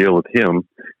signed a deal with him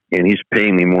and he's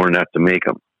paying me more not to make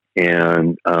them."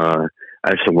 And I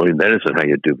said, "Well, that isn't how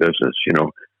you do business.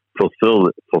 Fulfill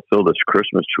this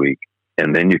Christmas week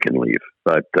and then you can leave."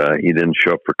 But he didn't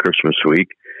show up for Christmas week.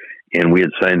 And we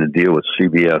had signed a deal with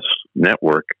CBS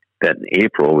Network that in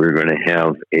April we were going to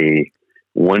have a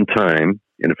one-time,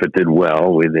 and if it did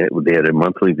well, they had a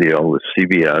monthly deal with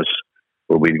CBS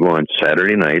where we'd go on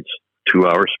Saturday nights,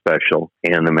 2-hour special,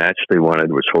 and the match they wanted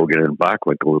was Hogan and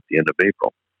Bockwinkel at the end of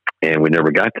April. And we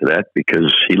never got to that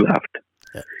because he left.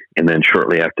 Yeah. And then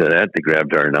shortly after that, they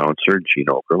grabbed our announcer, Gene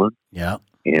Okerlund. Yeah.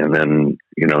 And then,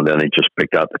 then they just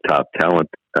picked out the top talent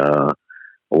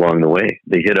along the way.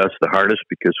 They hit us the hardest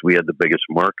because we had the biggest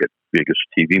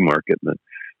TV market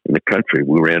in the country.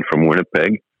 We ran from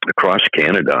Winnipeg across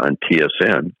Canada on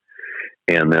TSN,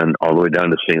 and then all the way down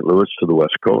to St. Louis to the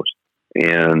West Coast.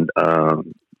 And,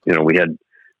 we had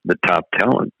the top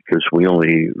talent because we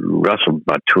only wrestled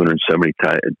about 270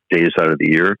 days out of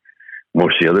the year.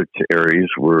 Most of the other areas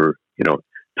were,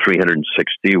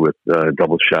 360 with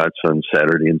double shots on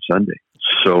Saturday and Sunday.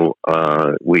 So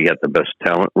we had the best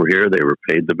talent were here. They were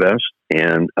paid the best.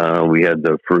 And we had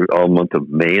all month of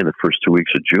May and the first 2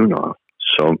 weeks of June off.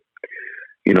 So,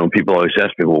 people always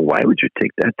ask me, well, why would you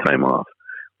take that time off?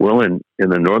 Well, in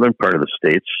the northern part of the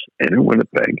States and in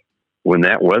Winnipeg, when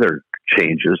that weather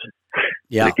changes,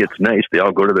 it gets nice. They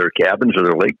all go to their cabins or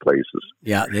their lake places.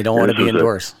 Yeah, they don't want to be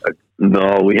indoors.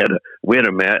 No, we had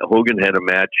a match. Hogan had a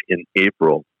match in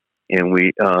April, and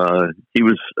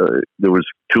there was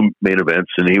 2 main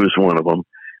events, and he was one of them.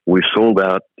 We sold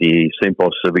out the St.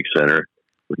 Paul Civic Center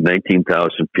with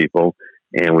 19,000 people,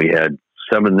 and we had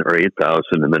 7,000 or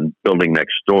 8,000, and then building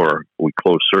next door, we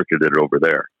closed circuited over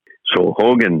there. So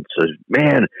Hogan says,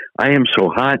 "Man, I am so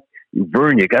hot.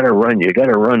 Vern, you got to run. You got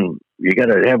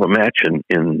to have a match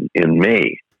in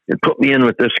May and put me in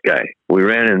with this guy." We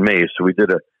ran in May, so we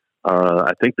did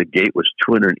I think the gate was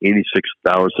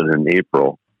 286,000 in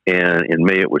April, and in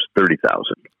May it was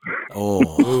 30,000.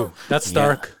 Oh, that's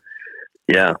stark.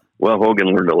 Yeah. Well, Hogan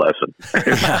learned a lesson.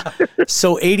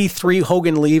 So 83,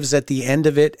 Hogan leaves at the end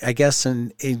of it, I guess,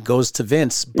 and it goes to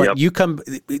Vince. But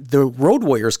the Road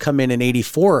Warriors come in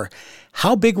 84.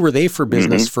 How big were they for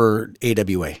business for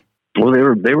AWA? Well,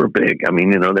 they were big. I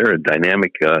mean, they're a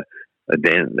dynamic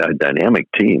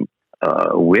team.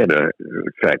 We had a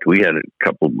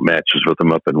couple matches with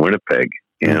them up in Winnipeg,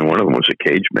 and one of them was a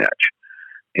cage match.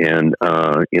 And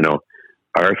our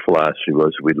philosophy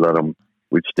was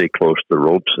we'd stay close to the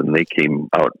ropes, and they came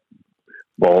out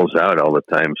balls out all the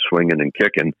time, swinging and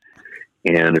kicking.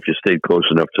 And if you stayed close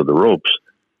enough to the ropes,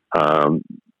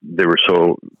 they were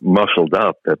so muscled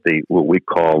up that what we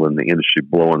call in the industry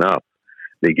blowing up.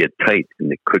 They get tight, and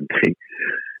they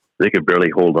could barely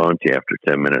hold on to you after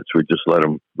 10 minutes. We'd just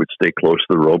we'd stay close to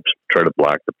the ropes, try to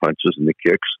block the punches and the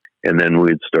kicks, and then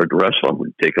we'd start to wrestle them.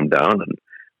 We'd take them down. And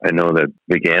I know that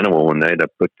Big Animal one night,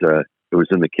 it was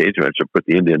in the cage match, I put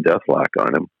the Indian Deathlock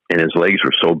on him, and his legs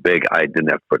were so big, I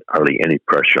didn't have to put hardly any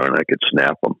pressure on. I could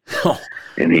snap him.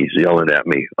 And he's yelling at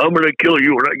me, "I'm going to kill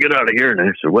you when I get out of here." And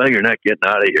I said, "Well, you're not getting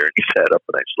out of here." And he sat up,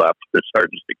 and I slapped him as hard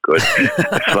as he could.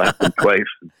 I slapped him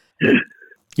twice.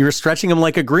 You were stretching him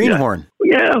like a greenhorn.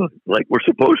 Yeah, like we're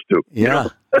supposed to. Yeah,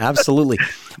 absolutely.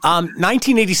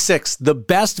 1986, the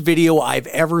best video I've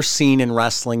ever seen in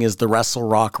wrestling is the Wrestle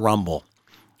Rock Rumble.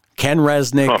 Ken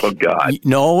Resnick. Oh, God.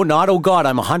 No, not oh, God.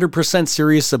 I'm 100%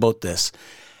 serious about this.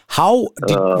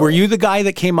 Were you the guy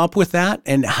that came up with that?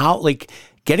 And how, like,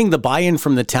 getting the buy-in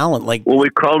from the talent? Like, well, we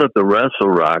called it the Wrestle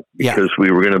Rock because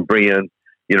we were going to bring in,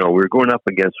 we were going up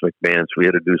against McMahon, so we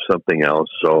had to do something else.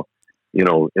 So, in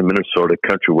Minnesota,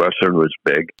 country western was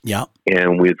big. Yeah.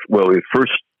 And we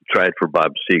first tried for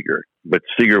Bob Seger, but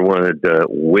Seger wanted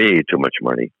way too much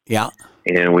money. Yeah.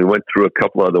 And we went through a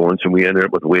couple other ones, and we ended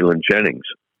up with Waylon Jennings.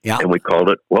 Yeah. And we called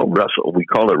it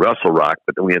Wrestle Rock,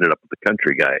 but then we ended up with the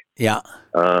country guy. Yeah.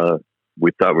 We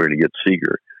thought we were going to get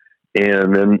Seger.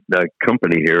 And then the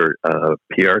company here,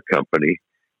 PR company,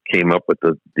 came up with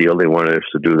the deal. They wanted us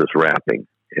to do this rapping.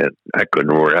 And I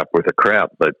couldn't rap with a crap,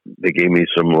 but they gave me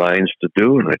some lines to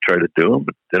do, and I tried to do them,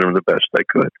 but did them the best I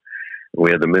could.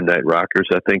 We had the Midnight Rockers,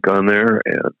 I think, on there,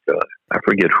 and I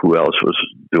forget who else was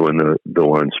doing the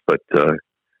ones, but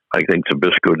I think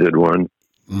Zbyszko did one.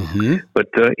 Mm-hmm. But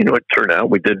it turned out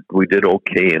we did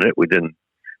okay in it. We didn't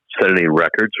set any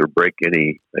records or break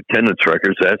any attendance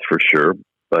records, that's for sure.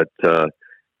 But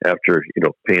after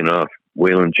paying off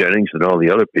Waylon Jennings and all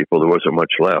the other people, there wasn't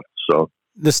much left. So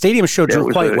the stadium show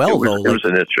drew quite well, though. It was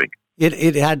an interesting.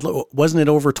 It had, wasn't it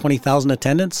over 20,000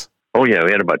 attendance? Oh yeah,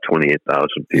 we had about 28,000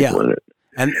 people in it.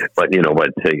 But you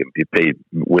paid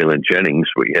Waylon Jennings,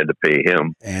 we had to pay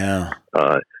him. Yeah.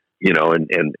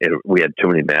 And we had too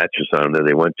many matches on there.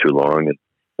 They went too long, and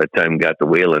by the time we got to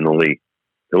Waylon,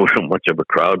 there wasn't much of a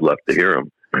crowd left to hear him.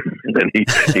 And then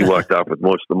he walked off with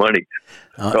most of the money.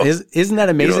 Isn't that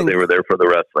amazing? They were there for the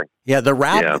wrestling. Yeah,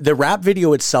 the rap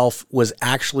video itself was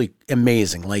actually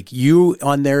amazing. Like you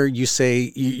on there, you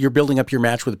say you're building up your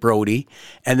match with Brody,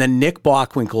 and then Nick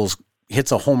Bockwinkel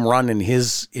hits a home run in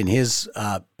his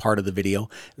part of the video.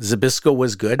 Zbyszko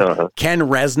was good. Uh-huh. Ken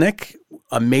Resnick,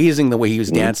 amazing the way he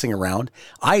was dancing around.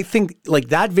 I think like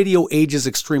that video ages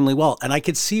extremely well, and I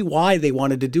could see why they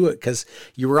wanted to do it because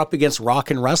you were up against Rock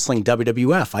and Wrestling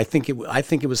WWF. I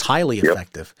think it was highly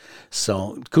effective.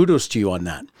 So kudos to you on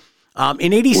that.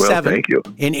 In 87, well, thank you.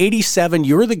 In 87,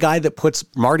 you're the guy that puts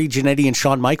Marty Jannetty and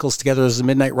Shawn Michaels together as the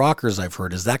Midnight Rockers, I've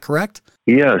heard. Is that correct?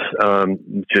 Yes.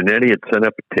 Jannetty had sent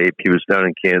up a tape. He was down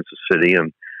in Kansas City,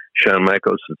 and Shawn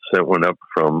Michaels had sent one up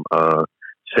from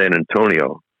San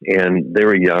Antonio. And they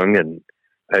were young, and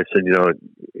I said,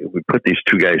 if we put these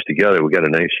two guys together, we got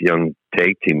a nice young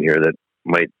tag team here that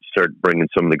might start bringing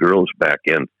some of the girls back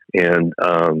in. And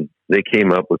they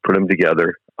came up, we put them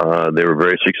together. They were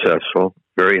very successful,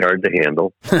 very hard to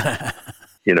handle.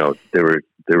 They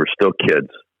were still kids.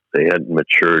 They hadn't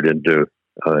matured into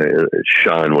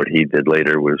Shawn. What he did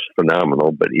later was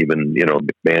phenomenal, but even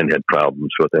McMahon had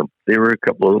problems with him. They were a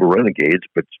couple of little renegades,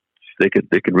 but they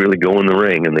could really go in the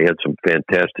ring, and they had some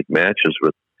fantastic matches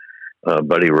with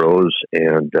Buddy Rose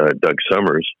and Doug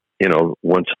Summers.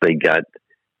 Once they got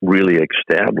really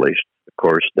established, of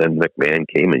course, then McMahon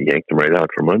came and yanked them right out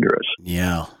from under us.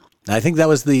 Yeah. I think that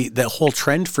was the whole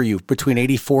trend for you between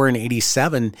 84 and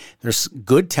 87. There's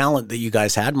good talent that you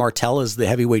guys had. Martel is the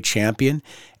heavyweight champion.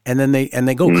 And then they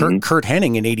go. Mm-hmm. Kurt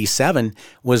Hennig in 87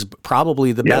 was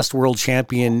probably the best world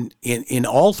champion in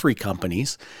all three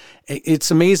companies. It's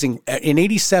amazing. In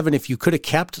 87, if you could have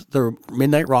kept the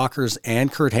Midnight Rockers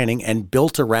and Kurt Hennig and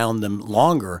built around them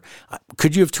longer,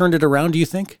 could you have turned it around, do you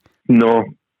think? No.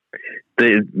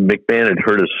 McMahon had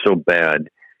hurt us so bad.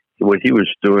 What he was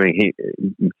doing,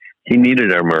 he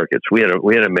needed our markets. We had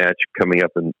a match coming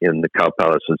up in the Cow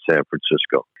Palace in San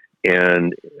Francisco.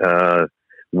 And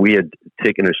we had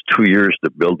taken us 2 years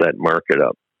to build that market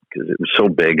up because it was so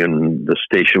big, and the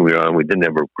station we were on, we didn't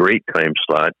have a great time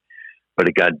slot, but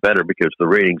it got better because the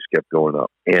ratings kept going up.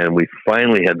 And we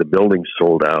finally had the building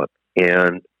sold out.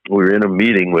 And we were in a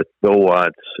meeting with Bill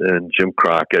Watts and Jim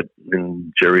Crockett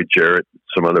and Jerry Jarrett,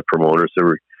 some other promoters that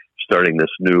were starting this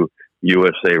new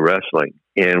USA Wrestling.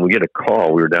 And we get a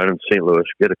call. We were down in St. Louis,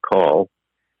 get a call,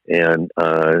 and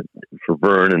for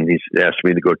Vern, and he asked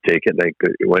me to go take it, and I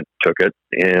went, took it,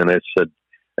 and I said,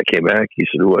 I came back. He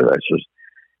said, "Who was it?" I said,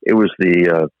 "It was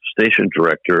the station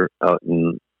director out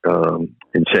in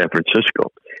San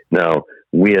Francisco." Now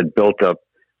we had built up.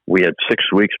 We had 6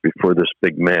 weeks before this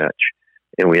big match,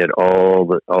 and we had all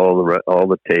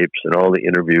the tapes and all the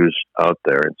interviews out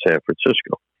there in San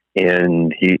Francisco.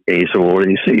 And he said, "Well, what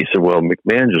did he see?" He said, "Well,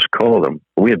 McMahon just called him."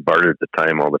 We had bartered the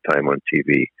time all the time on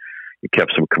TV. He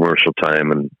kept some commercial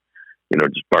time and,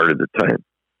 just bartered the time.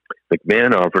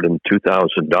 McMahon offered him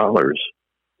 $2,000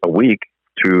 a week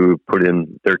to put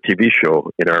in their TV show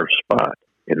in our spot.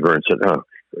 And Vern said, "Oh,"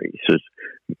 he says,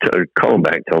 call them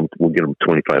back, tell them we'll get them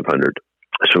 2,500.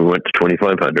 So we went to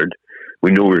 2,500.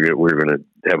 We knew we were going to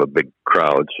have a big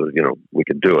crowd, so we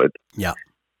could do it. Yeah.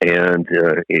 And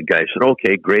the guy said,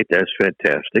 "Okay, great, that's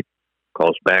fantastic."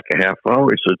 Calls back a half hour.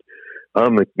 He said,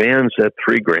 "McMahon's at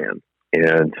 $3,000."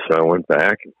 And so I went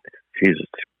back. Jesus,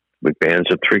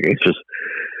 McMahon's at $3,000. He says,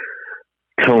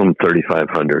 "Tell him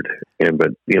 3,500, but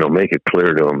make it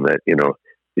clear to him that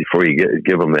before you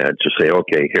give him that, just say,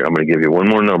 okay, here, I'm going to give you one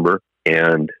more number,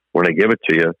 and when I give it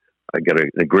to you, I got an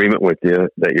agreement with you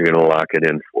that you're going to lock it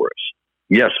in for us."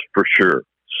 Yes, for sure.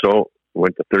 So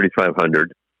went to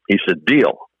 3,500. He said,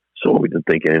 "Deal." So we didn't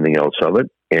think anything else of it,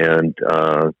 and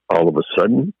all of a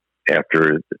sudden,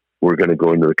 after we're going to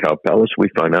go into the Cow Palace, we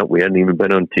found out we hadn't even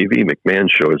been on TV. McMahon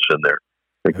show us in there.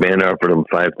 McMahon offered him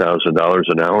 $5,000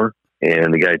 an hour,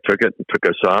 and the guy took it and took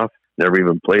us off. Never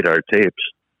even played our tapes.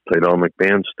 Played all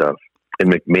McMahon stuff.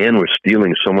 And McMahon was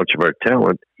stealing so much of our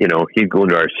talent. He'd go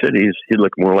into our cities. He'd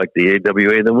look more like the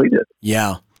AWA than we did.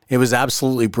 Yeah. It was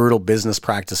absolutely brutal business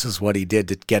practices what he did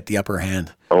to get the upper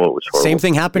hand. Oh, it was horrible. Same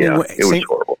thing happened. It was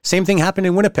horrible. Same thing happened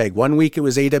in Winnipeg. One week it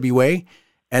was AWA,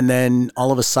 and then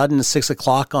all of a sudden,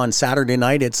 6:00 on Saturday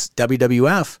night, it's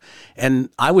WWF. And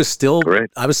I was still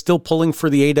pulling for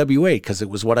the AWA because it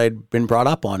was what I'd been brought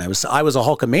up on. I was a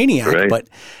Hulkamaniac, but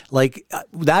like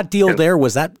that deal there,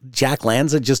 was that Jack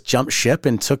Lanza just jumped ship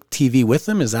and took TV with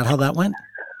him? Is that how that went?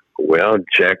 Well,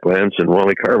 Jack Lanza and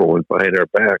Wally Carver went behind our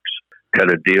backs. Cut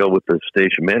a deal with the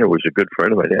station manager, was a good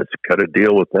friend of mine. Had to cut a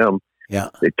deal with them. Yeah,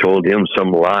 they told him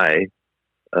some lie,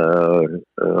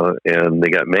 and they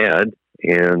got mad.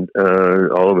 And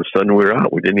all of a sudden, we were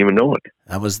out. We didn't even know it.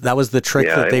 That was the trick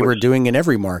that they were doing in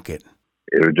every market.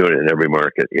 They were doing it in every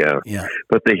market. Yeah.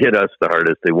 But they hit us the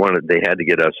hardest. They had to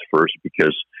get us first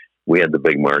because we had the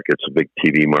big markets, the big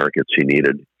TV markets he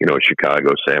needed.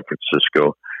 Chicago, San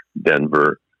Francisco,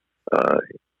 Denver,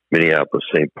 Minneapolis,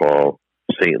 St. Paul,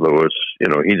 St. Louis.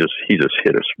 He just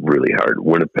hit us really hard.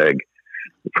 Winnipeg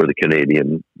for the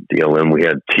Canadian deal, and we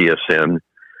had TSN.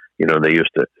 They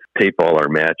used to tape all our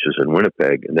matches in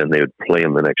Winnipeg, and then they would play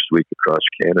them the next week across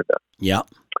Canada. Yeah,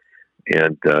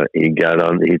 and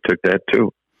he took that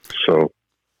too. So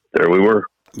there we were.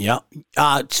 Yeah.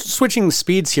 Switching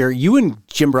speeds here, you and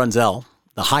Jim Brunzell,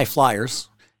 the High Flyers,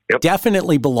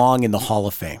 definitely belong in the Hall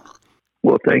of Fame.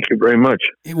 Well, thank you very much.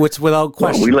 It's without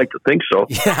question. Well, we like to think so.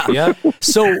 Yeah.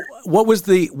 So what was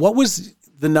the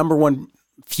number one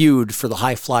feud for the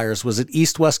High Flyers? Was it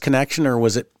East-West Connection, or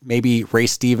was it maybe Ray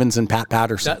Stevens and Pat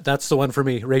Patterson? That's the one for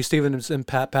me, Ray Stevens and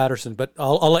Pat Patterson. But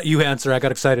I'll let you answer. I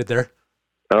got excited there.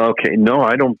 Okay. No,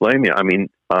 I don't blame you. I mean,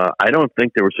 I don't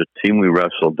think there was a team we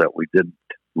wrestled that we did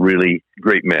really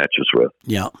great matches with.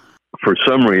 Yeah. For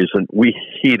some reason, we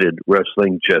hated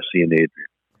wrestling Jesse and Adrian.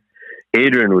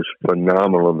 Adrian was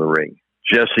phenomenal in the ring.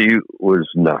 Jesse was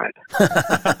not.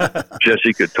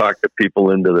 Jesse could talk the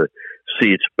people into the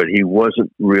seats, but he wasn't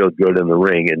real good in the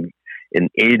ring. And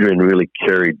Adrian really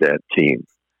carried that team.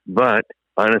 But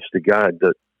honest to God,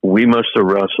 we must have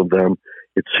wrestled them.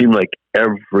 It seemed like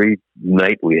every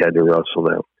night we had to wrestle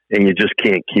them. And you just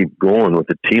can't keep going with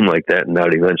a team like that and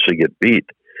not eventually get beat.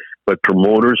 But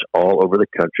promoters all over the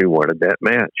country wanted that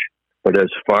match. But as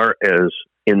far as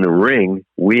in the ring,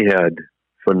 we had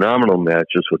phenomenal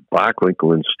matches with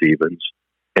Bockwinkel and Stevens,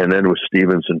 and then with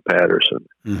Stevens and Patterson.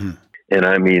 Mm-hmm. And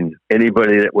I mean,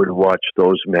 anybody that would watch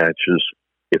those matches,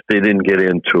 if they didn't get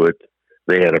into it,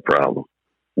 they had a problem.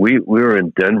 We were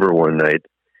in Denver one night,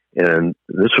 and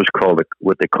this was called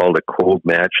what they called a cold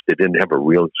match. They didn't have a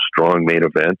real strong main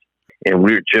event. And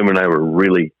Jim and I were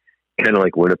really kind of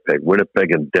like Winnipeg.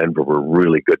 Winnipeg and Denver were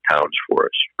really good towns for us,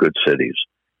 good cities.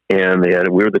 And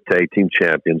we were the tag team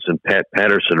champions, and Pat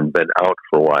Patterson had been out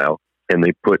for a while, and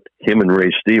they put him and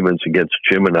Ray Stevens against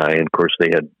Jim and I, and of course they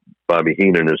had Bobby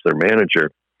Heenan as their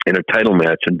manager, in a title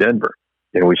match in Denver.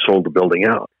 And we sold the building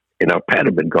out. And now Pat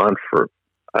had been gone for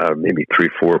maybe 3,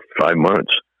 4, 5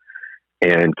 months,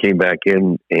 and came back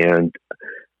in, and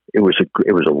it was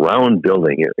a round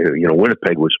building.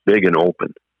 Winnipeg was big and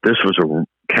open. This was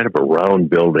a kind of a round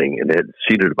building, and it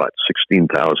seated about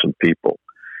 16,000 people.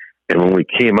 And when we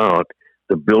came out,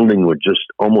 the building would just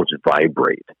almost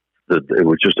vibrate. It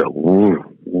was just a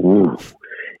woo, woo.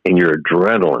 And your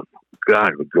adrenaline,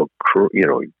 God, would go,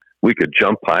 we could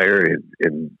jump higher.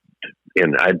 And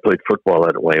I'd played football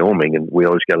at Wyoming, and we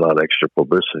always got a lot of extra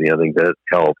publicity. I think that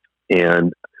helped.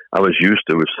 And I was used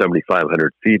to, it was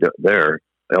 7,500 feet up there.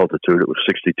 Altitude, it was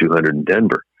 6,200 in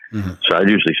Denver. Mm-hmm. So I'd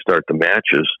usually start the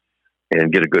matches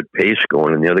and get a good pace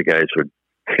going, and the other guys would,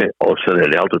 all of a sudden,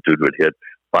 that altitude would hit.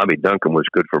 Bobby Duncan was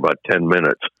good for about 10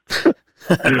 minutes.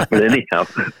 But anyhow,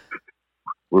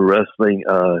 we're wrestling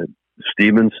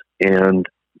Stevens and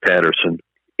Patterson,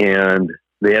 and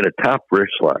they had a top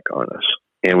wrist lock on us,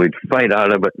 and we'd fight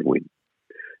out of it, and we'd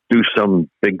do some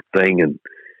big thing and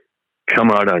come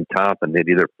out on top, and they'd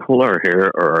either pull our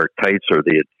hair or our tights, or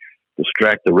they'd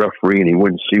distract the referee and he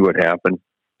wouldn't see what happened.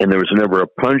 And there was never a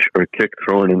punch or a kick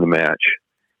thrown in the match.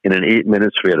 And in 8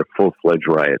 minutes, we had a full-fledged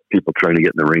riot, people trying to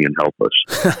get in the ring and help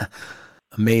us.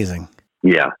 Amazing.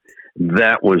 Yeah,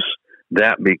 that was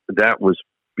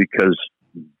because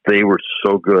they were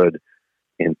so good,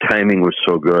 and timing was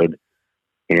so good,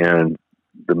 and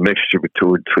the mixture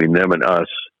between them and us,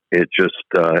 it just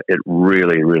it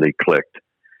really, really clicked.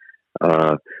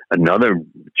 Another,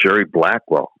 Jerry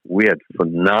Blackwell. We had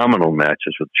phenomenal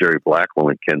matches with Jerry Blackwell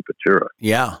and Ken Patera.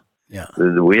 Yeah.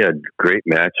 We had great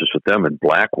matches with them, and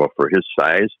Blackwell, for his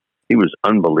size, he was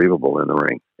unbelievable in the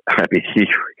ring. I mean,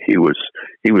 he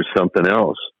was something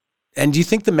else. And do you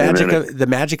think the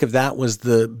magic of that was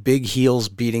the big heels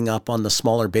beating up on the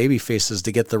smaller baby faces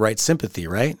to get the right sympathy,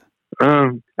 right?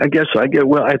 I guess I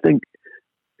think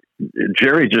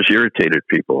Jerry just irritated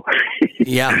people.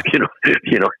 Yeah.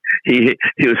 you know, he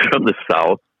was from the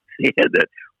South. He had that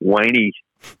whiny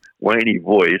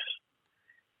voice,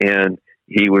 and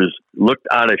he looked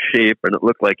out of shape, and it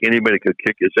looked like anybody could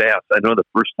kick his ass. I know the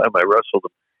first time I wrestled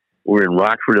him, we were in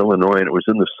Rockford, Illinois, and it was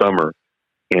in the summer,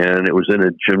 and it was in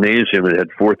a gymnasium that had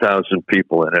 4,000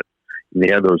 people in it. And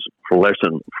they had those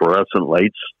fluorescent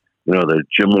lights, the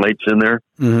gym lights in there,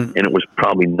 and it was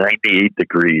probably 98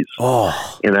 degrees.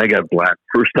 Oh. And I got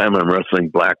first time I'm wrestling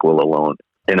Blackwell alone.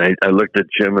 And I looked at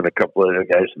Jim and a couple of other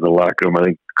guys in the locker room. I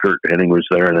think Kurt Hennig was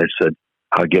there, and I said,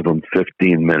 I'll give him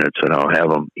 15 minutes and I'll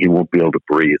have him. He won't be able to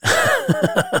breathe.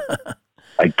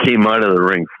 I came out of the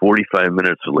ring 45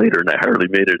 minutes later, and I hardly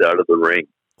made it out of the ring.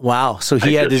 Wow. So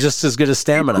he had just as good a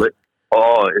stamina. It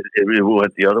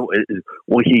went the other way.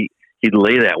 Well, he'd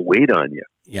lay that weight on you.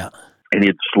 Yeah. And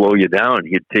he'd slow you down.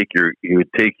 He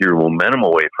would take your momentum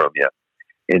away from you.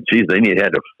 And geez, then you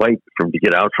had to fight to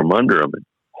get out from under him. And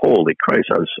holy Christ,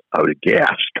 I was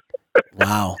gassed.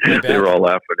 Wow. They were all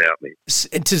laughing at me.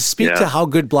 And to speak to how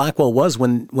good Blackwell was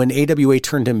when AWA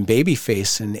turned him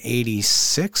babyface in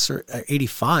 86 or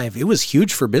 85, it was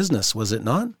huge for business, was it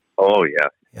not? Oh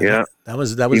yeah. That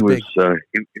was he big.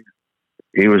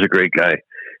 He was a great guy.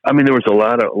 I mean, there was a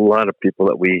lot of people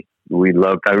that we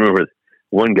loved. I remember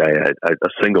one guy had a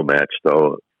single match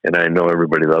though, and I know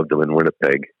everybody loved him in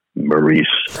Winnipeg. Maurice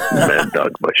Mad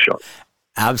Dog Bushel.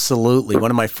 Absolutely,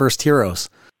 one of my first heroes.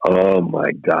 Oh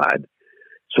my God!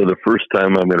 So the first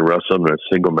time I'm going to wrestle him in a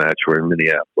single match, we're in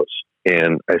Minneapolis,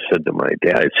 and I said to my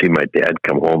dad, I see my dad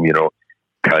come home,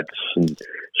 cuts and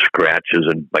scratches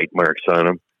and bite marks on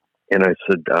him, and I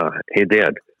said, "Hey,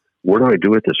 Dad, what do I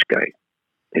do with this guy?"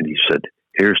 And he said,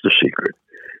 "Here's the secret: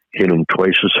 hit him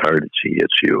twice as hard as he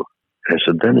hits you." I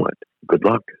said, "Then what? Good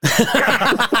luck."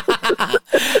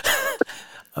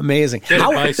 Amazing.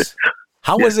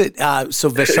 How was it? So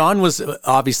Vachon was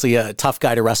obviously a tough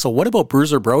guy to wrestle. What about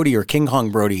Bruiser Brody or King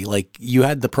Kong Brody? Like, you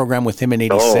had the program with him in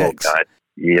 86. Oh God,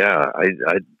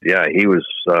 yeah, he was.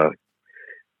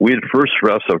 We had first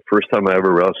time I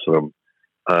ever wrestled him.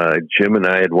 Jim and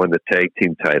I had won the tag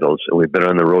team titles, and we'd been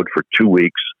on the road for 2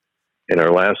 weeks. And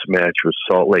our last match was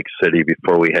Salt Lake City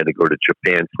before we had to go to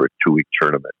Japan for a 2-week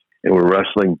tournament. And we're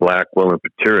wrestling Blackwell and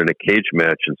Patera in a cage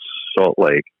match in Salt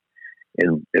Lake.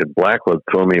 And Blackwell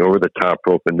threw me over the top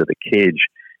rope into the cage,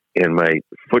 and my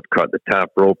foot caught the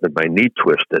top rope, and my knee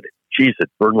twisted. Jeez, it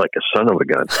burned like a son of a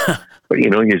gun. But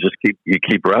you just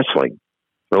keep wrestling.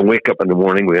 So I wake up in the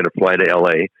morning. We had to fly to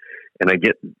L.A., and I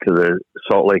get to the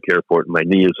Salt Lake airport, and my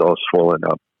knee is all swollen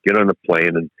up. Get on the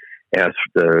plane and ask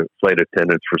the flight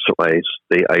attendants for some ice.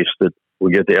 They iced it.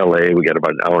 We get to L.A. We got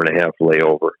about an hour and a half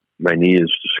layover. My knee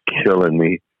is just killing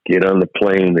me. Get on the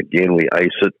plane again. We ice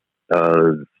it.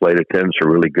 Flight attendants are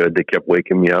really good. They kept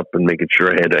waking me up and making sure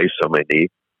I had ice on my knee.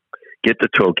 Get to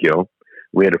Tokyo.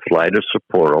 We had to fly to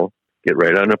Sapporo, get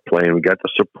right on a plane. We got to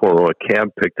Sapporo. A cab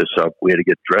picked us up. We had to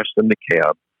get dressed in the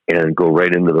cab and go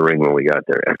right into the ring when we got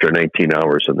there after 19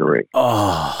 hours in the ring.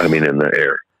 In the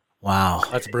air. Wow.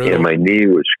 That's brutal. And my knee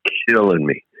was killing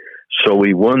me. So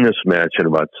we won this match in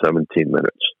about 17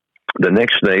 minutes. The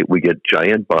next night, we get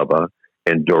Giant Bubba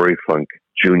and Dory Funk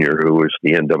Jr., who was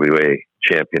the NWA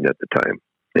champion at the time.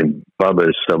 And Bubba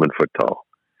is 7 foot tall.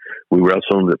 We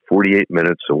wrestled him at 48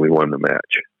 minutes, and we won the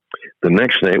match. The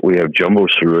next night, we have Jumbo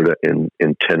Tsuruta in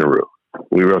Tenaru.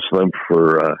 We wrestled him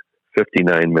for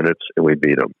 59 minutes, and we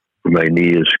beat him. My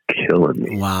knee is killing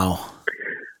me. Wow.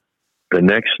 The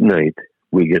next night,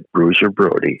 we get Bruiser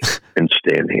Brody and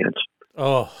Stan Hansen.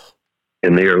 Oh.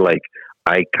 And they are like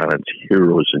icons,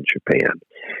 heroes in Japan.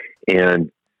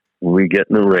 And we get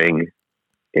in the ring,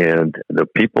 And the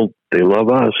people, they love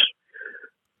us.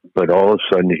 But all of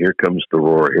a sudden, here comes the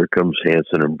roar. Here comes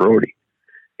Hanson and Brody.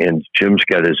 And Jim's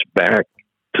got his back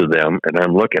to them. And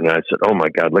I'm looking, and I said, oh, my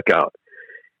God, look out.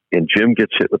 And Jim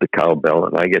gets hit with a cowbell,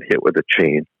 and I get hit with a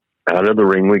chain. Out of the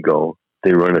ring we go.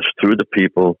 They run us through the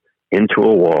people, into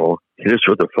a wall, hit us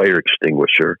with a fire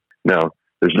extinguisher. Now,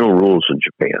 there's no rules in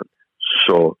Japan.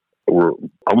 So we're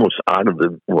almost out of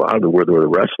the where the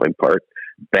wrestling part,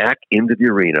 back into the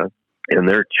arena, and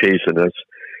they're chasing us.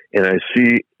 And I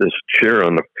see this chair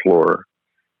on the floor.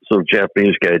 So the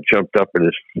Japanese guy jumped up and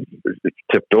it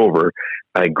tipped over.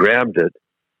 I grabbed it,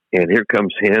 and here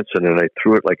comes Hanson, and I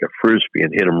threw it like a frisbee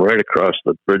and hit him right across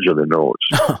the bridge of the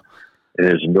nose. And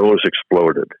his nose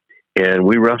exploded. And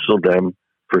we wrestled them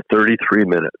for 33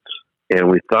 minutes, and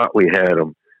we thought we had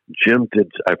him. Jim did,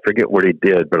 I forget what he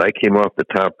did, but I came off the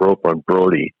top rope on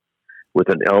Brody with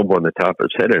an elbow on the top of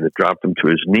his head, and it dropped him to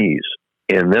his knees.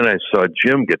 And then I saw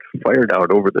Jim get fired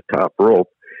out over the top rope,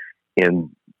 and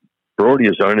Brody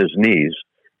is on his knees.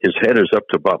 His head is up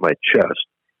to about my chest,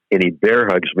 and he bear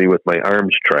hugs me with my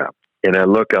arms trapped. And I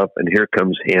look up, and here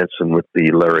comes Hanson with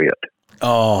the lariat.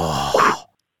 Oh.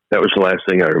 That was the last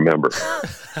thing I remember.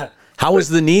 How was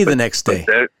the knee the next day?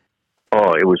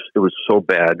 It was so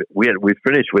bad. We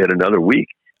finished. We had another week,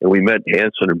 and we met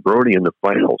Hanson and Brody in the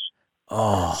finals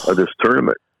of this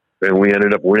tournament, and we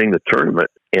ended up winning the tournament.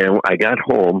 And I got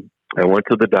home. I went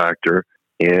to the doctor,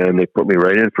 and they put me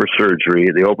right in for surgery.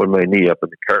 They opened my knee up,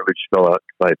 and the cartilage fell out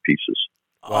in 5 pieces.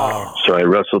 Wow! So I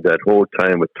wrestled that whole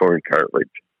time with torn cartilage.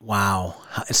 Wow!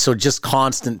 So just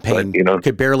constant pain. But,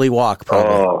 could barely walk.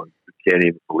 Probably. Oh, you can't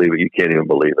even believe it. You can't even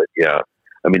believe it. Yeah.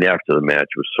 I mean, after the match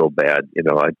was so bad,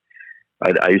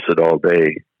 I'd ice it all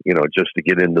day, just to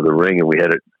get into the ring, and we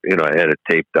had it, I had it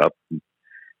taped up, and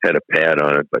had a pad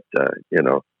on it. But,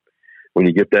 when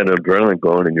you get that adrenaline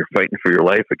going and you're fighting for your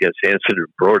life against Hanson and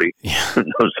Brody, and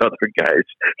those other guys,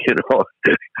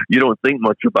 you don't think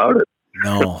much about it.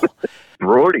 No.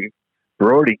 Brody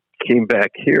came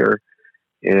back here,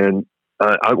 and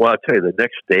I'll tell you, the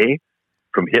next day,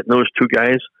 from hitting those two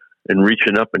guys and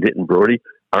reaching up and hitting Brody,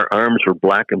 our arms were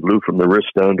black and blue from the wrist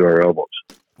down to our elbows.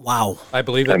 Wow. I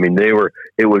believe it. I mean,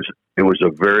 it was a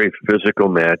very physical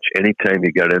match anytime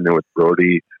you got in there with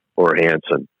Brody or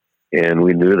Hanson. And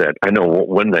we knew that. I know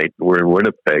one night we're in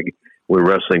Winnipeg, we're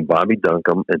wrestling Bobby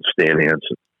Duncombe and Stan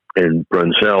Hansen. And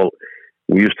Brunzell,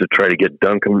 we used to try to get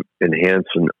Duncombe and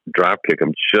Hansen drop kick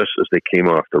them just as they came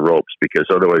off the ropes, because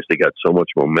otherwise they got so much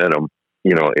momentum,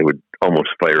 it would almost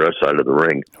fire us out of the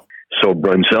ring. So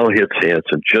Brunzell hits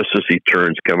Hanson just as he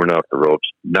turns coming off the ropes,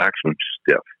 knocks him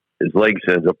stiff. His legs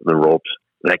ends up in the ropes,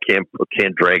 and I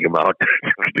can't drag him out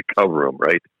to cover him,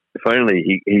 right?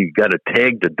 Finally, he got a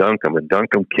tag to Duncombe, and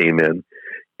Duncombe came in,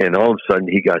 and all of a sudden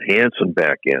he got Hanson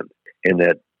back in. And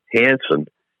that Hanson,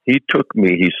 he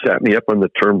sat me up on the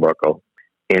turnbuckle,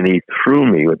 and he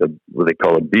threw me with what they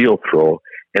call a Beal throw,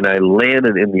 and I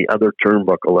landed in the other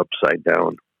turnbuckle upside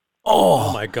down.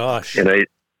 Oh my gosh. And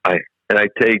I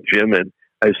tagged Jim, and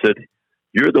I said,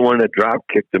 "You're the one that drop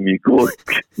kicked him.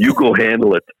 You go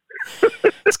handle it."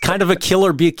 It's kind of a kill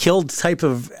or be killed type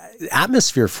of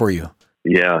atmosphere for you.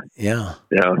 Yeah.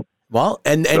 Well,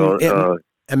 and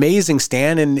amazing.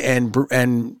 Stan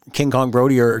and King Kong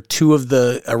Brody are 2 of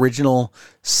the original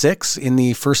 6 in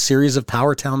the first series of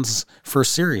Power Town's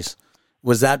first series.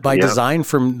 Was that by design,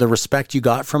 from the respect you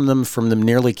got from them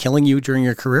nearly killing you during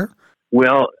your career?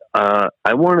 Well,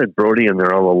 I wanted Brody in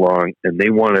there all along, and they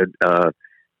wanted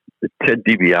Ted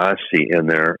DiBiase in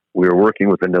there. We were working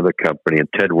with another company, and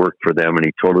Ted worked for them, and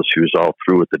he told us he was all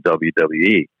through with the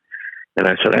WWE. And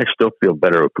I said, I still feel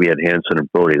better if we had Hanson and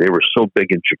Brody. They were so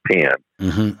big in Japan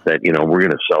that, we're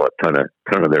going to sell a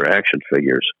ton of their action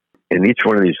figures. And each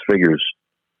one of these figures,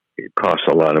 it costs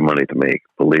a lot of money to make,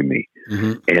 believe me.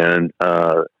 And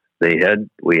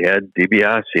we had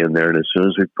DiBiase in there, and as soon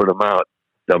as we put them out,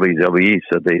 WWE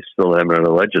said they still have him on a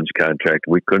Legends contract.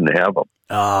 We couldn't have them.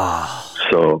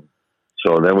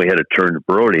 So then we had to turn to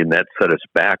Brody, and that set us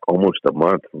back almost a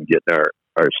month from getting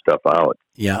our stuff out.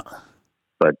 Yeah.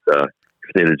 But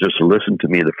if they'd have just listened to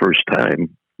me the first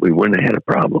time, we wouldn't have had a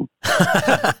problem.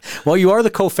 Well, you are the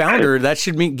co-founder. That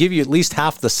should give you at least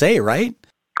half the say, right?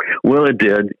 Well, it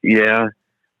did, yeah.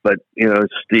 But,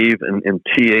 Steve and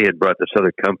TA had brought this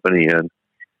other company in,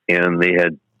 and they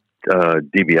had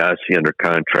DiBiase under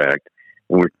contract.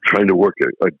 And we're trying to work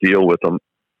a deal with them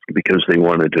because they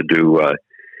wanted to do,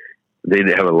 they'd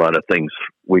have a lot of things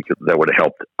that would have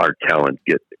helped our talent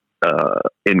get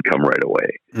income right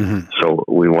away. So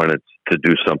we wanted to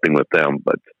do something with them,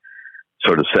 but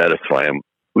sort of satisfy them.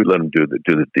 We let them do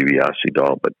the DiBiase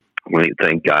doll, but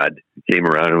thank God it came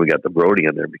around and we got the Brody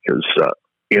in there because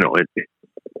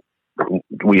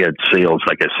we had sales,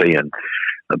 like I say, and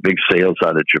big sales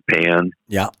out of Japan.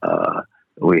 Yeah.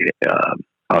 We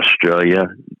Australia,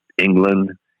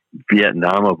 England,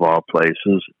 Vietnam, of all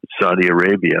places, Saudi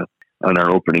Arabia on our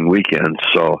opening weekend.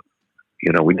 So,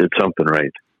 we did something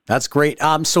right. That's great.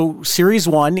 So Series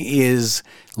 1 is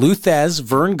Lou Thez,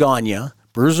 Vern Gagne,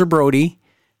 Bruiser Brody,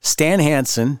 Stan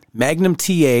Hansen, Magnum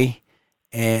TA,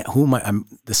 and who am I? I'm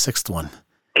the sixth one.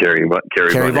 Kerry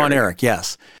Von Erich,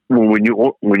 yes. Well, when you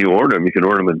order them, you can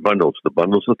order them in bundles. The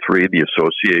bundles of 3, the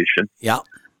association, yeah,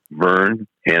 Vern,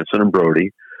 Hansen, and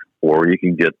Brody, or you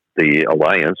can get the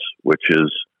alliance, which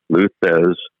is Lou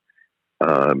Thez,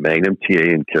 Magnum TA,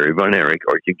 and Kerry Von Erich,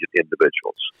 or you can get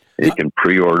individuals. You can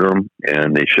pre-order them,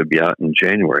 and they should be out in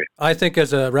January. I think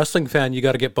as a wrestling fan, you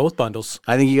got to get both bundles.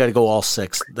 I think you got to go all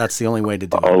 6. That's the only way to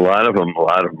do it. A lot of them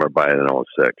are buying all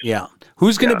 6. Yeah.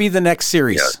 Who's going to be the next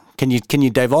series? Yeah. Can you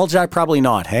divulge that? Probably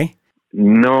not. Hey.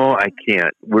 No, I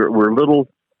can't. We're little.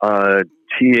 TA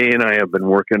and I have been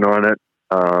working on it.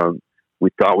 We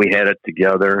thought we had it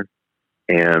together,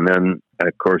 and then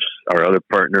of course our other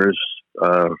partners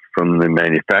from the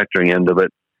manufacturing end of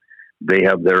it, they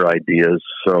have their ideas.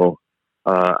 So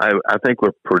I think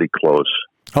we're pretty close.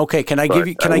 Okay, can I give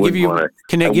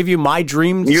you my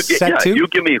dream set too? You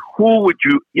give me who would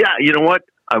you? Yeah, you know what?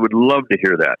 I would love to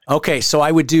hear that. Okay, so I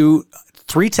would do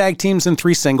 3 tag teams and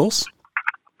 3 singles.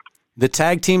 The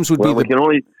tag teams would be. We can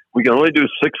only do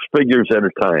 6 figures at a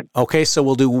time. Okay, so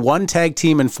we'll do 1 tag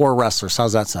team and 4 wrestlers.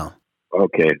 How's that sound?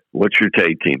 Okay, what's your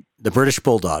tag team? The British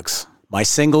Bulldogs. My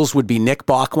singles would be Nick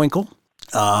Bockwinkel,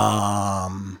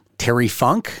 Terry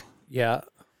Funk. Yeah.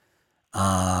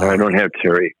 I don't have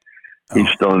Terry. He's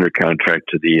still under contract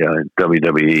to the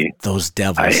WWE. Those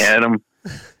devils. I had him,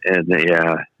 and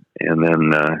then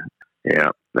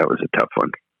that was a tough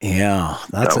one. Yeah,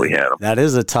 we had him. That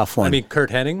is a tough one. I mean, Kurt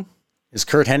Hennig? Is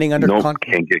Kurt Hennig under contract?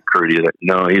 Can't get Kurt either.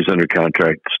 No, he's under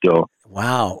contract still.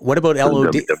 Wow. What about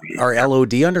LOD? Are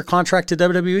LOD under contract to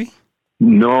WWE?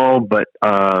 No, but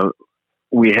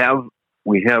we have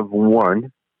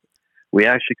one. We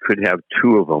actually could have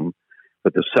 2 of them,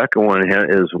 but the second one,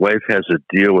 his wife has a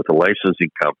deal with a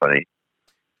licensing company,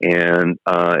 and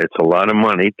it's a lot of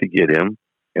money to get him,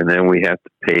 and then we have to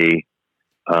pay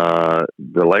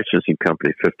the licensing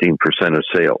company 15% of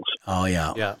sales. Oh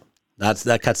yeah, yeah.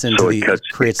 That cuts into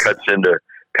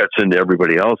cuts into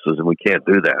everybody else's, and we can't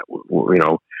do that.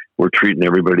 We're treating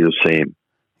everybody the same.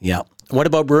 Yeah. What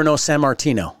about Bruno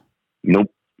Sammartino?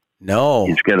 Nope. No.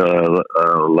 He's got a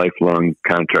lifelong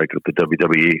contract with the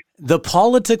WWE. The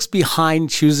politics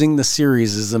behind choosing the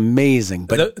series is amazing.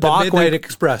 But the Midnight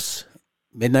Express.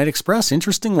 Midnight Express,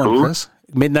 interesting one, Chris.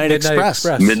 Midnight Express.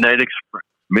 Midnight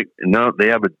Express. No, they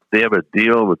have a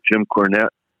deal with Jim Cornette.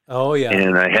 Oh yeah.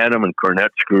 And I had him, and Cornette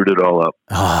screwed it all up.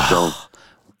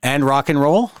 And Rock and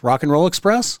Roll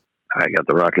Express. I got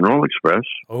the Rock and Roll Express.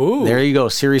 Oh, there you go.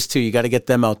 Series 2. You got to get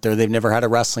them out there. They've never had a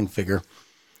wrestling figure.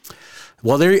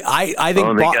 Well, I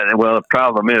think. The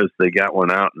problem is they got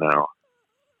one out now.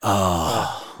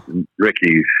 Oh.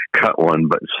 Ricky cut one,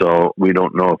 but so we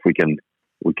don't know if we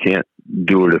can't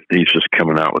do it if he's just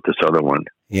coming out with this other one.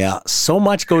 Yeah, so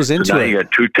much goes into it. Now you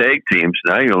got 2 tag teams.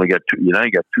 Now you only got 2. Now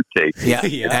you got 2 tag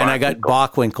teams. Yeah, and I got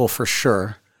Bockwinkel for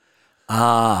sure.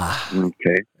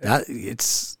 Okay.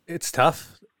 It's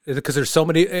tough because there's so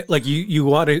many. Like you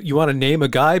want to name a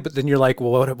guy, but then you're like,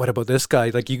 well, what about this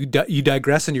guy? Like you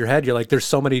digress in your head. You're like, there's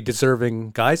so many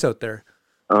deserving guys out there.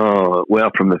 Oh well,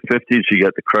 from the 50s, you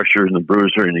got the Crusher and the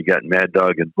Bruiser, and you got Mad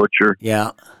Dog and Butcher.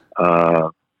 Yeah.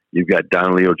 You've got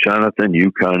Don Leo Jonathan,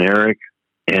 Yukon Eric,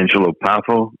 Angelo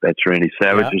Poffo. That's Randy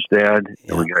Savage's dad.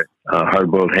 Yeah. And we got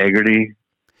Hardboiled Haggerty.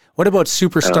 What about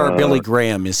superstar Billy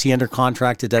Graham? Is he under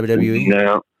contract to WWE?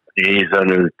 No, he's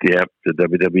under the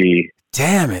WWE.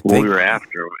 Damn it! We were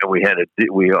after him, and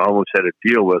we almost had a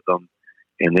deal with them,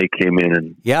 and they came in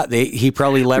and he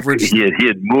probably leveraged. He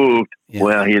had moved. Yeah.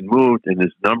 Well, he had moved, and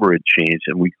his number had changed,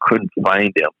 and we couldn't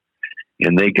find him.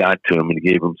 And they got to him and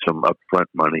gave him some upfront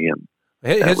money, and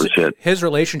that was it. His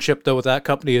relationship though with that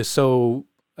company is so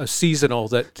seasonal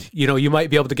that you might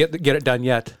be able to get it done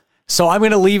yet. So I'm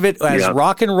going to leave it as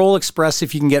Rock and Roll Express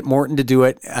if you can get Morton to do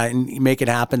it and make it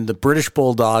happen. The British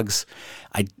Bulldogs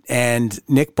and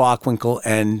Nick Bockwinkel,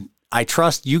 and I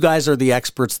trust you guys are the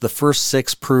experts. The first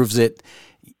 6 proves it.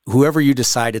 Whoever you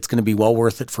decide, it's going to be well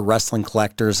worth it for wrestling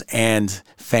collectors and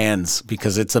fans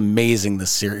because it's amazing,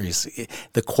 this series.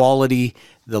 The quality,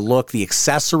 the look, the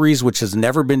accessories, which has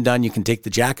never been done. You can take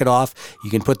the jacket off. You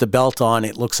can put the belt on.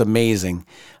 It looks amazing.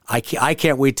 I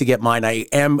can't wait to get mine.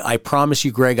 I promise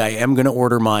you, Greg, I am going to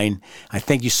order mine. I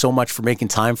thank you so much for making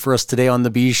time for us today on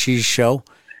the BeezSheez show.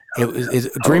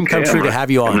 It's a dream come true to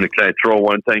have you on. Can I throw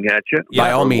one thing at you?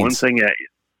 By all means. One thing at you.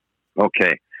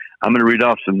 Okay. I'm going to read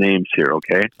off some names here,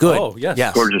 okay? Good. Oh,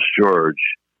 yes. Gorgeous George,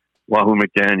 Wahoo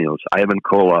McDaniels, Ivan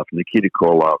Koloff, Nikita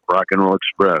Koloff, Rock and Roll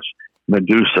Express,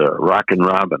 Medusa, Rockin'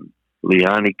 Robin,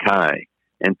 Liani Kai,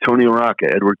 Antonio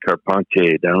Rocca, Edward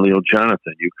Carpentier, Danilo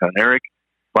Jonathan, Yukon Eric,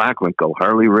 Blackwinkle,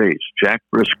 Harley Race, Jack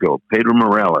Briscoe, Pedro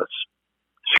Morales,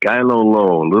 Skylo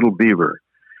Low, Little Beaver,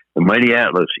 the Mighty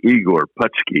Atlas, Igor,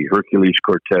 Putski, Hercules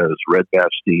Cortez, Red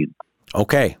Bastine.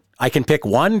 Okay. I can pick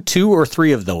 1, 2, or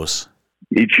 3 of those.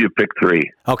 Each you pick 3.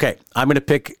 Okay. I'm going to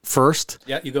pick first.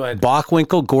 Yeah, you go ahead.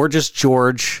 Bockwinkel, Gorgeous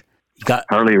George. You got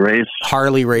Harley Race.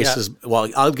 Harley Race is, well,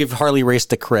 I'll give Harley Race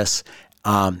to Chris.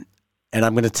 And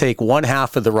I'm going to take one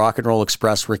half of the Rock and Roll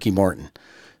Express, Ricky Morton.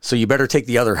 So you better take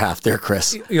the other half there,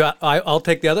 Chris. Yeah, I'll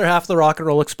take the other half of the Rock and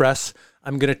Roll Express.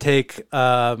 I'm going to take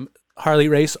Harley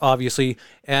Race, obviously,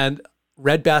 and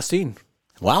Red Bastine.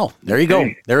 Wow. There you go.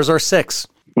 There's our 6.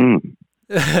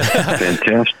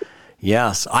 Fantastic.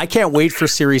 Yes. I can't wait for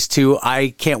Series 2.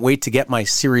 I can't wait to get my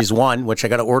Series 1, which I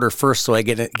got to order first so I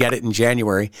get it in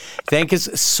January. Thank you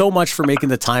so much for making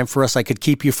the time for us. I could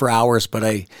keep you for hours,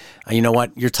 but you know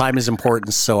what? Your time is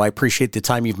important, so I appreciate the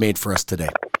time you've made for us today.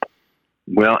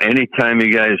 Well, anytime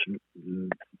you guys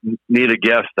need a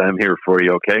guest, I'm here for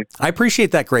you, okay? I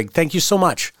appreciate that, Greg. Thank you so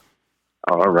much.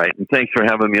 All right. And thanks for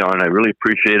having me on. I really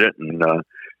appreciate it. And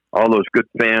all those good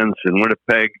fans in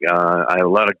Winnipeg, I have a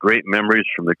lot of great memories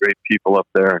from the great people up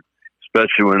there,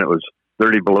 especially when it was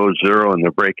 30 below zero and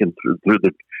they're breaking through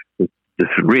the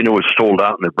arena was sold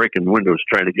out and they're breaking windows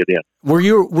trying to get in. Were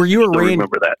you a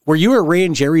remember that? Were you a Ray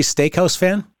and Jerry's Steakhouse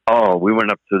fan? Oh, we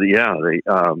went up to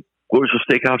what was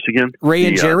the steakhouse again? Ray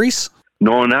and Jerry's?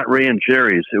 No, not Ray and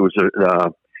Jerry's. It was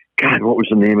God, what was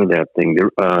the name of that thing?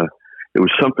 It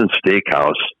was something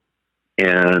steakhouse,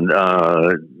 and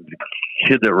the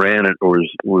kid that ran it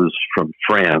was from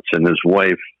France, and his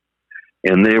wife,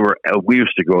 and we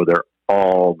used to go there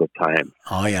all the time.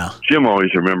 Oh yeah, Jim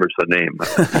always remembers the name.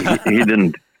 he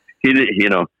didn't.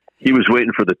 He was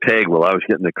waiting for the tag while I was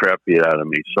getting the crap beat out of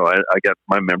me. So I got,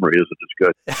 my memory isn't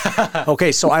as good.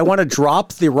 Okay, so I want to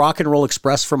drop the Rock and Roll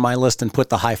Express from my list and put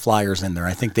the High Flyers in there.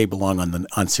 I think they belong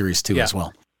on Series 2 as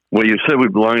well. Well, you said we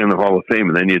belong in the Hall of Fame,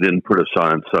 and then you didn't put us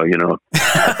on. So,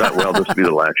 I thought, well, this will be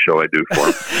the last show I do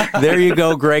for them. There you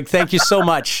go, Greg. Thank you so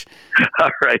much. All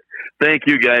right. Thank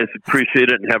you, guys. Appreciate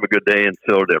it, and have a good day, and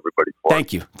so to everybody.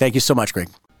 Thank you. Thank you so much, Greg.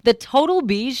 The Total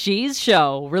BeezSheez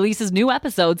Show releases new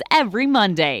episodes every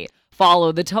Monday.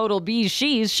 Follow the Total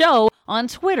BeezSheez Show on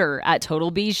Twitter at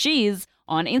Total BeezSheez,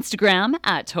 on Instagram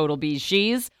at Total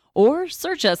BeezSheez, or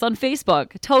search us on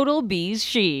Facebook, Total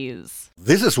BeezSheez.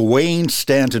 This is Wayne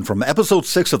Stanton from episode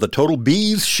 6 of the Total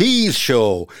BeezSheez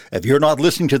Show. If you're not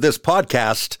listening to this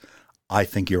podcast, I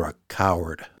think you're a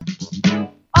coward.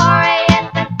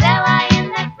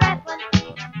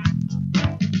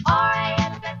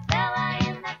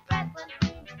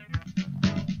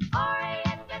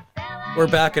 We're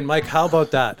back, and Mike, how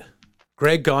about that?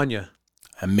 Greg Gagne.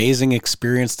 Amazing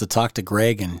experience to talk to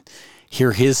Greg and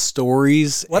hear his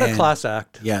stories. What a class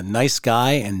act. Yeah, nice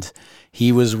guy. And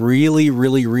he was really,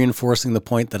 really reinforcing the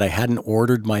point that I hadn't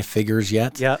ordered my figures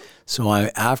yet. Yeah. So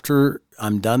after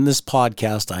I'm done this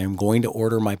podcast, I am going to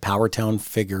order my Powertown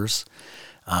figures,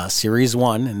 Series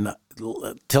 1, and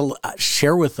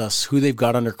share with us who they've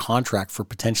got under contract for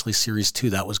potentially Series 2.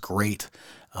 That was great.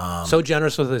 So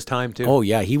generous with his time too. Oh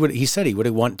yeah, he said he would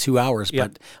have want 2 hours,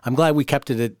 but I'm glad we kept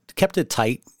it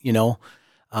tight,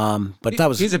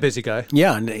 But he's a busy guy.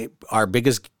 Yeah, and our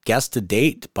biggest guest to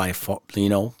date by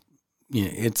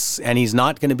and he's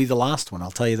not going to be the last one.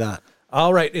 I'll tell you that.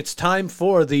 All right, it's time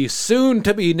for the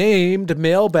soon-to-be-named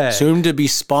mailbag. Soon-to-be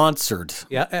sponsored.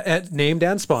 Yeah, named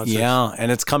and sponsored. Yeah,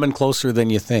 and it's coming closer than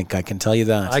you think. I can tell you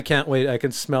that. I can't wait. I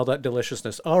can smell that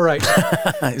deliciousness. All right.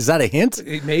 Is that a hint?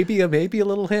 Maybe a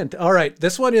little hint. All right,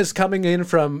 this one is coming in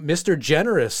from Mr.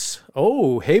 Generous.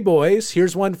 Oh, hey, boys,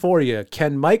 here's one for you.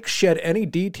 Can Mike shed any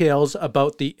details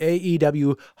about the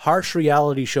AEW Harsh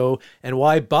Reality Show and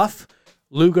why Buff,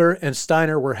 Luger, and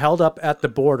Steiner were held up at the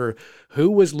border? Who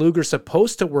was Luger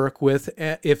supposed to work with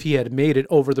if he had made it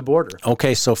over the border?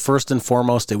 Okay, so first and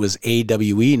foremost, it was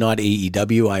AWE, not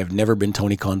AEW. I have never been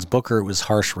Tony Khan's booker. It was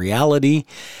Harsh Reality.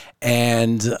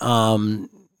 And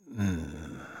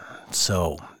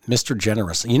so Mr.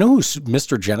 Generous. You know who's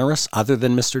Mr. Generous other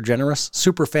than Mr. Generous?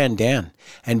 Superfan Dan.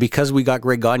 And because we got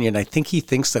Greg Gagne, and I think he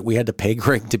thinks that we had to pay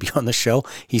Greg to be on the show,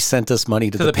 he sent us money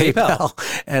to the PayPal.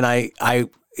 And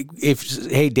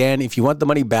hey Dan, if you want the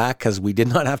money back, because we did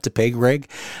not have to pay Greg,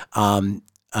 I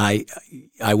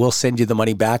will send you the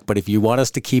money back. But if you want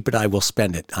us to keep it, I will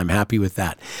spend it. I'm happy with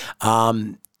that.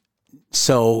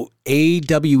 So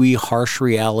AWE Harsh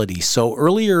Reality. So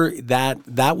earlier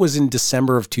that was in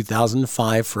December of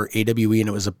 2005 for AWE, and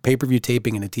it was a pay-per-view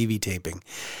taping and a TV taping.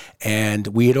 And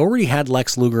we had already had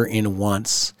Lex Luger in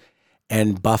once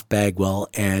and Buff Bagwell,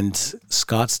 and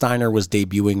Scott Steiner was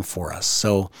debuting for us.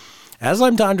 So as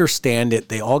I'm to understand it,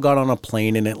 they all got on a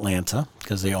plane in Atlanta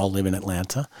because they all live in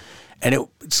Atlanta. And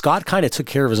Scott kind of took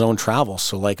care of his own travel.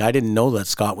 So like I didn't know that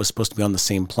Scott was supposed to be on the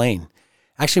same plane.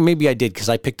 Actually, maybe I did because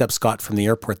I picked up Scott from the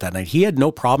airport that night. He had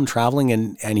no problem traveling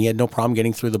and he had no problem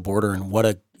getting through the border.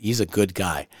 And he's a good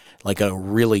guy, like a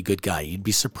really good guy. You'd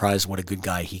be surprised what a good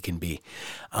guy he can be.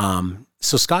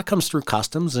 So Scott comes through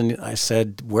customs and I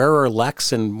said, where are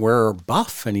Lex and where are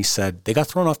Buff? And he said, they got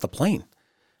thrown off the plane.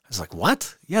 I was like,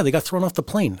 what? Yeah, they got thrown off the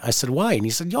plane. I said, why? And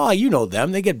he said, yeah, you know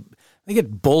them. They get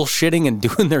bullshitting and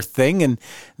doing their thing, and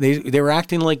they were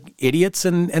acting like idiots,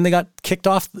 and they got kicked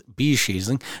off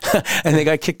BeezSheezing, and they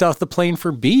got kicked off the plane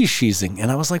for BeezSheezing.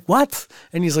 And I was like, what?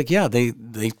 And he's like, yeah, they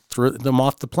threw them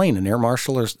off the plane. An air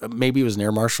marshal, or maybe it was an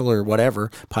air marshal or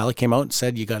whatever, pilot came out and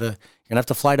said, you're gonna have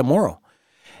to fly tomorrow.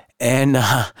 And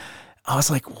I was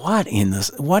like, what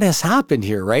has happened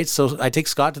here, right? So I take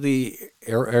Scott to the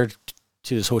air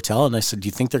to his hotel, and I said, do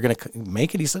you think they're going to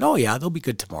make it? He said, oh yeah, they'll be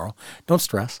good tomorrow. Don't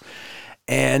stress.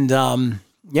 And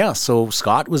so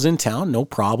Scott was in town, no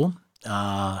problem.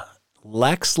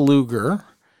 Lex Luger,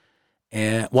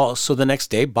 so the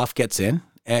next day, Buff gets in,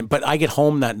 but I get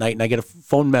home that night and I get a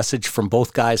phone message from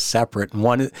both guys separate,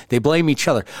 and they blame each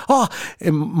other. Oh,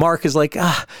 and Mark is like,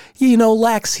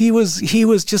 Lex, he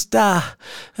was just,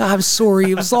 I'm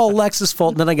sorry, it was all Lex's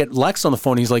fault. And then I get Lex on the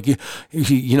phone. He's like,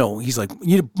 he's like,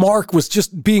 Mark was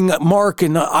just being Mark,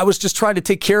 and I was just trying to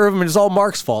take care of him, and it's all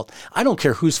Mark's fault. I don't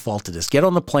care whose fault it is. Get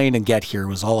on the plane and get here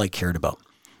was all I cared about.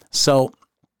 So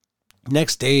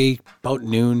next day, about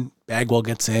noon, Bagwell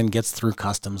gets through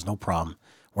customs, no problem.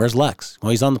 Where's Lex? Well,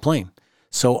 he's on the plane.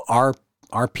 So our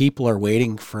people are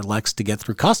waiting for Lex to get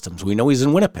through customs. We know he's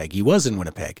in Winnipeg. He was in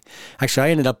Winnipeg. Actually,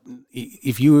 I ended up,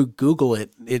 if you Google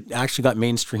it, it actually got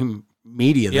mainstream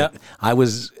media that I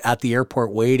was at the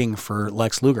airport waiting for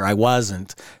Lex Luger. I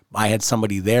wasn't. I had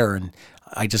somebody there, and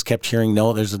I just kept hearing,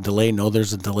 no, there's a delay, no,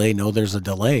 there's a delay, no, there's a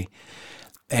delay.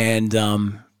 And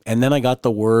then I got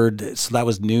the word, so that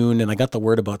was noon, and I got the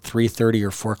word about 3:30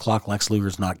 or 4 o'clock, Lex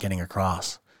Luger's not getting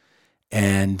across.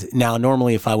 And now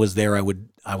normally if I was there, I would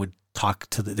talk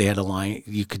to they had a line,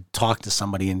 you could talk to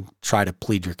somebody and try to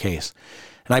plead your case.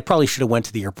 And I probably should have went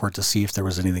to the airport to see if there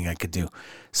was anything I could do.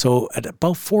 So at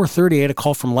about 4:30, I had a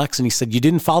call from Lex, and he said, you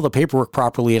didn't file the paperwork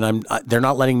properly, and they're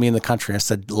not letting me in the country. I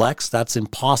said, Lex, that's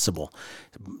impossible.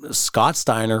 Scott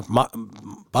Steiner,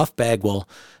 Buff Bagwell,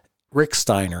 Rick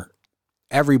Steiner,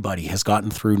 everybody has gotten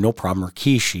through, no problem.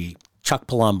 Rikishi, Chuck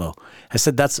Palumbo. I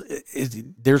said,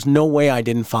 there's no way I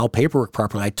didn't file paperwork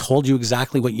properly. I told you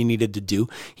exactly what you needed to do.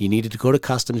 You needed to go to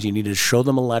customs. You needed to show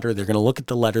them a letter. They're going to look at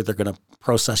the letter. They're going to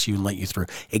process you and let you through.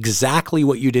 Exactly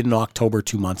what you did in October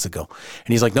 2 months ago.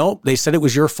 And he's like, no, they said it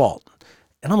was your fault.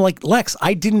 And I'm like, Lex,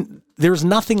 there's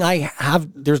nothing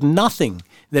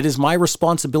that is my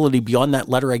responsibility beyond that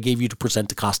letter I gave you to present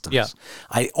to customs. Yeah.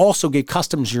 I also gave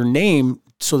customs your name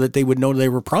so that they would know they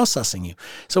were processing you.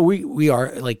 So we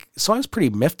are like, so I was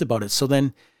pretty miffed about it. So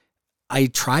then I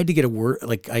tried to get a word,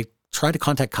 like I tried to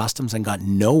contact customs and got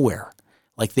nowhere.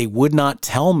 Like they would not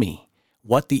tell me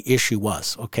what the issue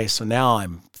was. Okay. So now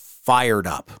I'm fired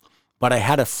up. But I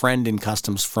had a friend in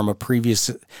customs from a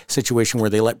previous situation where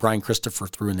they let Brian Christopher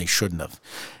through and they shouldn't have.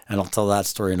 And I'll tell that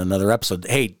story in another episode.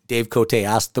 Hey, Dave Cote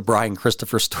asked the Brian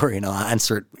Christopher story, and I'll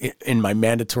answer it in my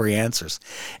mandatory answers.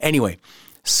 Anyway,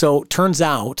 so turns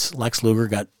out Lex Luger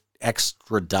got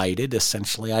extradited,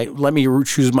 essentially. Let me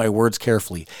choose my words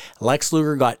carefully. Lex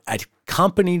Luger got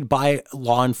accompanied by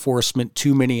law enforcement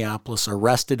to Minneapolis,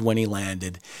 arrested when he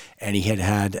landed, and he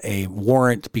had a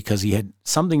warrant because he had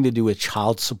something to do with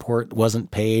child support wasn't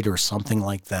paid or something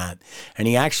like that. And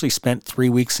he actually spent 3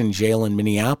 weeks in jail in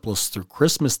Minneapolis through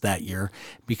Christmas that year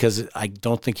because I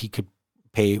don't think he could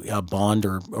pay a bond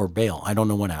or bail. I don't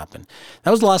know what happened.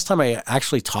 That was the last time I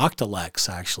actually talked to Lex,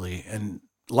 actually. And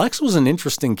Lex was an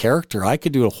interesting character. I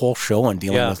could do a whole show on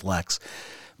dealing with Lex.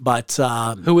 But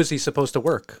who was he supposed to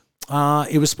work?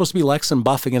 It was supposed to be Lex and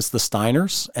Buff against the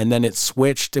Steiners, and then it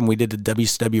switched, and we did a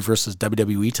WCW versus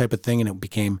WWE type of thing, and it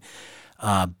became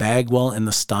Bagwell and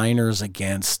the Steiners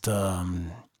against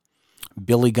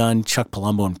Billy Gunn, Chuck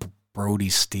Palumbo, and Brody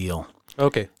Steele.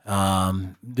 Okay.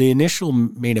 The initial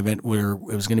main event where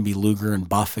it was going to be Luger and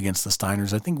Buff against the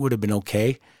Steiners, I think would have been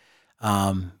okay.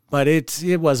 But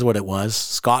it was what it was.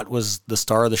 Scott was the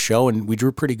star of the show, and we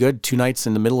drew pretty good 2 nights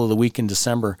in the middle of the week in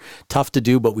December. Tough to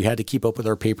do, but we had to keep up with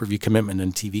our pay-per-view commitment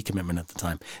and TV commitment at the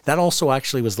time. That also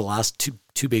actually was the last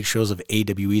two big shows of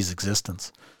AWE's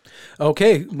existence.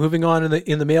 Okay, moving on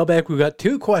in the mailbag, we've got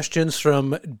 2 questions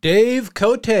from Dave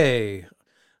Cote,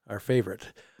 our favorite.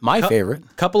 My favorite.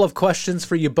 Couple of questions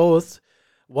for you both.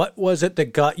 What was it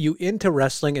that got you into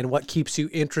wrestling, and what keeps you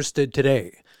interested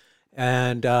today?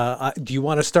 And do you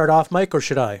want to start off, Mike, or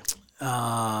should I?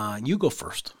 You go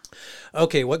first.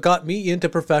 Okay, what got me into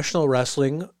professional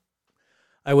wrestling,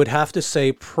 I would have to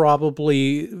say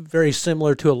probably very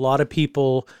similar to a lot of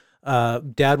people.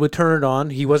 Dad would turn it on.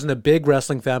 He wasn't a big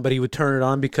wrestling fan, but he would turn it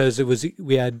on because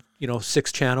we had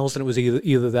 6 channels, and it was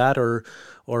either that or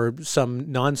some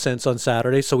nonsense on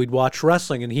Saturday. So we'd watch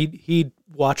wrestling, and he'd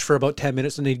watch for about 10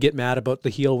 minutes, and he'd get mad about the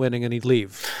heel winning, and he'd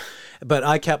leave. But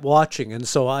I kept watching, and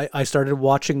so I started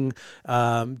watching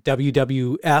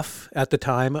WWF at the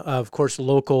time. Of course,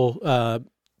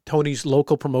 Tony's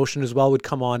local promotion as well would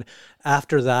come on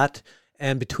after that.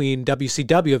 And between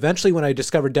WCW, eventually when I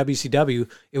discovered WCW,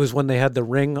 it was when they had the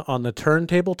ring on the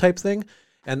turntable type thing.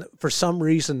 And for some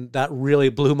reason, that really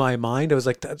blew my mind. I was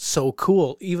like, that's so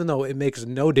cool, even though it makes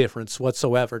no difference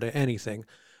whatsoever to anything.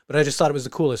 But I just thought it was the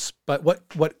coolest. But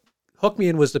what hooked me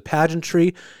in was the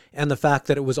pageantry and the fact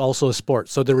that it was also a sport.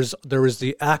 So there was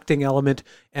the acting element,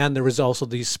 and there was also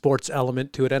the sports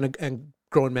element to it, and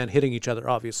grown men hitting each other,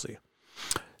 obviously.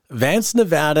 Vance,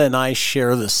 Nevada, and I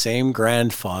share the same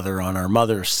grandfather on our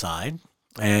mother's side,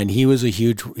 and he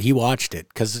watched it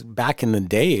because back in the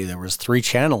day there was 3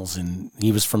 channels, and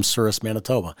he was from Souris,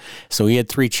 Manitoba, so he had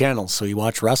 3 channels. So he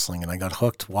watched wrestling, and I got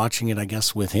hooked watching it, I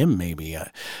guess, with him. Maybe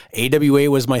AWA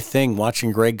was my thing.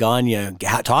 Watching Greg Gagne,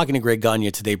 talking to Greg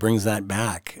Gagne today brings that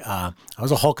back. I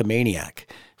was a Hulkamaniac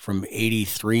from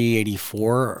 83,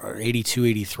 84, or 82,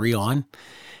 83 on,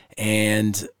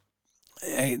 and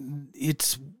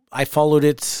I followed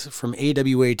it from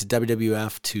AWA to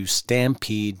WWF to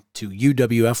Stampede to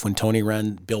UWF when Tony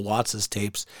ran Bill Watts'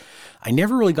 tapes. I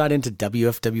never really got into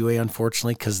WFWA,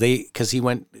 unfortunately, because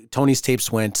Tony's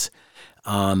tapes went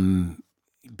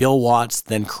Bill Watts,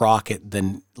 then Crockett,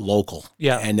 then local.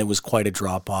 Yeah. And it was quite a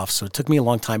drop off. So it took me a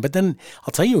long time. But then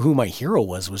I'll tell you who my hero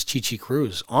was Chi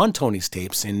Cruz on Tony's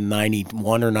tapes in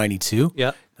 91 or 92.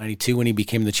 Yeah. 92 when he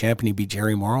became the champion, he beat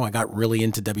Jerry Morrow. I got really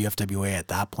into WFWA at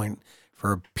that point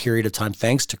for a period of time,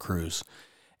 thanks to Cruz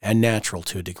and Natural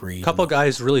to a degree. A couple of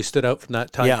guys really stood out from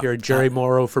that time period. Jerry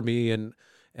Morrow for me, and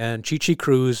Chi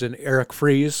Cruz, and Eric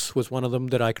Freeze was one of them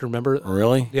that I can remember.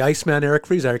 Really? The Iceman Eric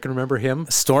Freeze, I can remember him.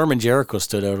 Storm and Jericho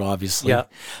stood out, obviously. Yeah.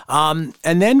 And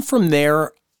then from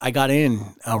there, I got in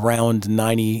around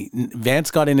 90. Vance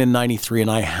got in 93,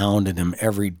 and I hounded him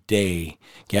every day.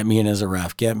 Get me in as a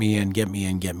ref. Get me in, get me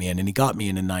in, get me in. And he got me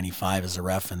in 95 as a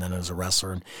ref and then as a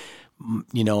wrestler. And,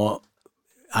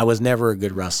 I was never a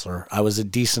good wrestler. I was a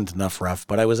decent enough ref,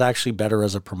 but I was actually better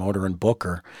as a promoter and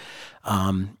booker.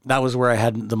 That was where I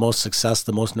had the most success,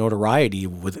 the most notoriety,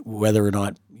 with whether or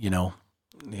not,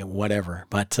 whatever.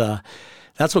 But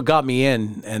that's what got me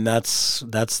in, and that's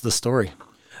the story.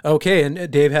 Okay,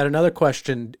 and Dave had another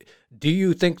question. Do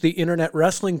you think the internet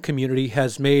wrestling community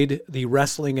has made the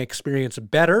wrestling experience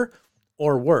better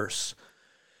or worse?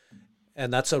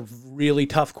 And that's a really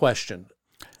tough question.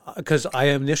 Because I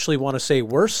initially want to say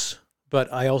worse,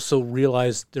 but I also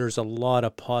realize there's a lot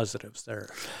of positives there.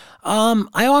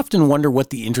 I often wonder what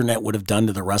the internet would have done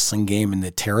to the wrestling game in the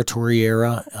territory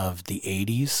era of the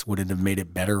 80s. Would it have made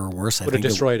it better or worse? Would have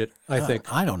destroyed it, I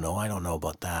think. I don't know. I don't know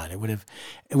about that. It would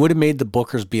have made the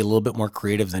bookers be a little bit more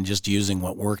creative than just using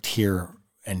what worked here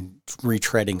and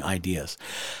retreading ideas.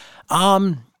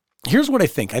 Here's what I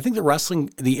think. I think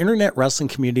the internet wrestling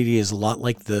community is a lot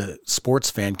like the sports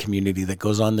fan community that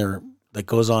goes on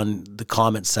the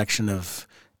comment section of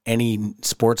any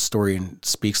sports story and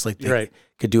speaks like they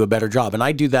could do a better job. And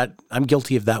I do that. I'm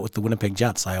guilty of that with the Winnipeg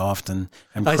Jets. I often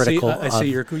am critical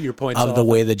your points of the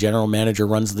way the general manager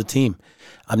runs the team.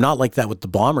 I'm not like that with the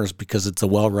Bombers because it's a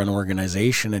well-run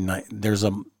organization, and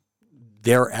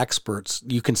they're experts.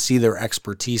 You can see their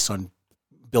expertise on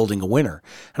building a winner.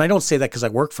 And I don't say that because I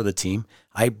work for the team.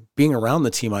 Being around the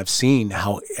team, I've seen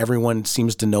how everyone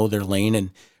seems to know their lane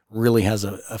and really has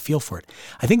a feel for it.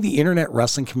 I think the internet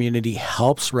wrestling community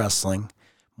helps wrestling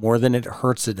more than it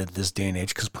hurts it at this day and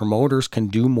age because promoters can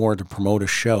do more to promote a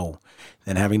show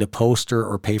than having to poster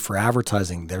or pay for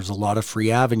advertising. There's a lot of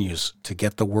free avenues to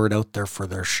get the word out there for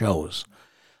their shows.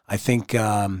 I think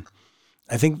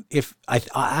I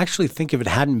actually think if it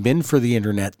hadn't been for the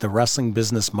internet, the wrestling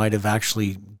business might have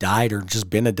actually died or just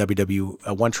been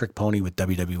a one-trick pony with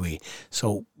WWE.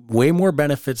 So way more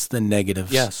benefits than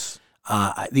negatives. Yes.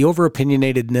 The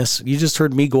over-opinionatedness, you just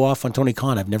heard me go off on Tony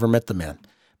Khan. I've never met the man.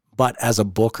 But as a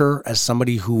booker, as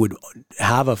somebody who would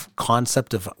have a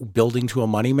concept of building to a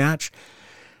money match,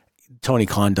 Tony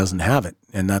Khan doesn't have it.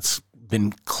 And that's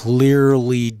been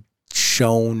clearly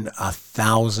shown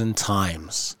 1,000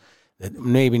 times.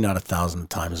 Maybe not 1,000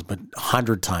 times, but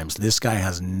 100 times. This guy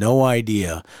has no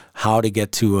idea how to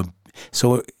get to a...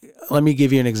 So let me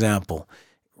give you an example.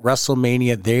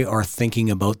 WrestleMania, they are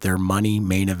thinking about their money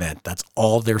main event. That's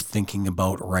all they're thinking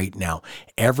about right now.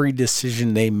 Every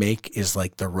decision they make is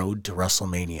like the road to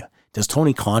WrestleMania. Does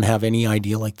Tony Khan have any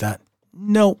idea like that?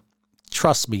 No.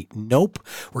 Trust me, nope.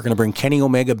 We're going to bring Kenny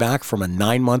Omega back from a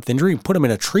 9-month injury and put him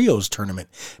in a trios tournament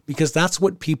because that's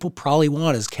what people probably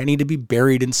want is Kenny to be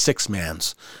buried in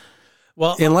 6-mans.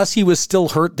 Well, unless he was still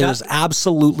hurt, that's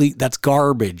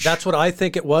garbage. That's what I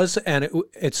think it was, and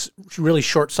it's really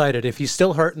short-sighted. If he's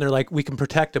still hurt and they're like, we can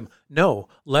protect him. No,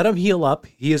 let him heal up.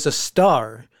 He is a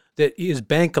star that is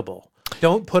bankable.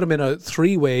 Don't put him in a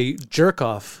 3-way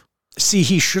jerk-off. See,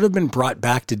 he should have been brought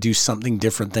back to do something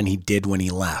different than he did when he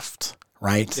left.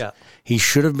 Right? Yeah. He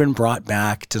should have been brought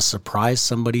back to surprise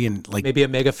somebody and like maybe a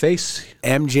mega face.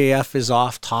 MJF is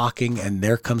off talking and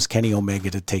there comes Kenny Omega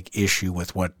to take issue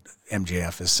with what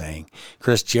MJF is saying.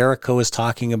 Chris Jericho is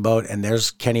talking about and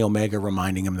there's Kenny Omega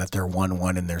reminding him that they're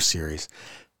 1-1 in their series.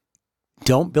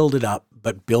 Don't build it up,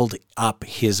 but build up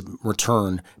his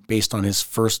return based on his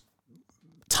first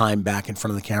time back in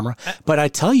front of the camera. But I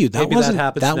tell you,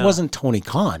 that wasn't Tony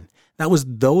Khan. That was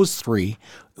those three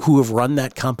who have run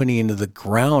that company into the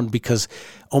ground because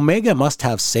Omega must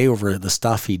have say over the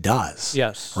stuff he does.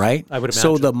 Yes. Right? I would imagine.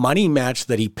 So the money match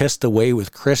that he pissed away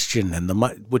with Christian and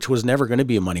which was never going to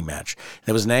be a money match.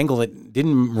 There was an angle that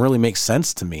didn't really make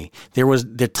sense to me. There was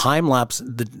the time lapse,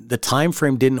 the time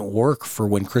frame didn't work for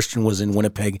when Christian was in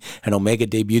Winnipeg and Omega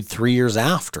debuted 3 years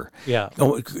after. Yeah.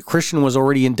 Christian was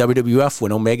already in WWF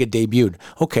when Omega debuted.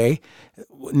 Okay.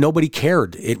 Nobody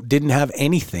cared. It didn't have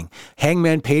anything.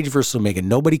 Hangman Page versus Omega.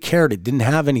 Nobody cared. It didn't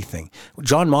have anything.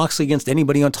 John Moxley against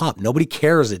anybody on top. Nobody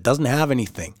cares. It doesn't have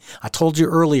anything. I told you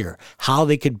earlier how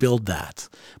they could build that,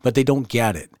 but they don't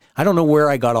get it. I don't know where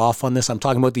I got off on this. I'm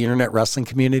talking about the internet wrestling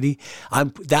community.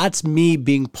 That's me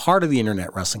being part of the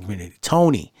internet wrestling community.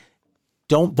 Tony,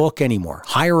 don't book anymore.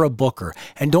 Hire a booker.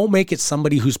 And don't make it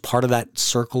somebody who's part of that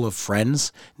circle of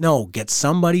friends. No, get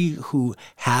somebody who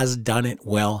has done it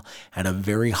well at a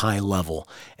very high level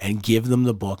and give them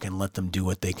the book and let them do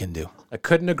what they can do. I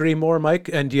couldn't agree more, Mike.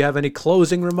 And do you have any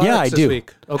closing remarks this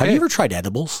week? Okay. Have you ever tried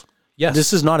edibles? Yes.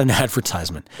 This is not an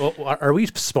advertisement. Well, are we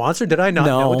sponsored? Did I not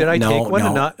know? Did I take one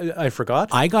and not? I forgot.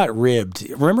 I got ribbed.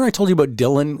 Remember I told you about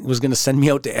Dylan was going to send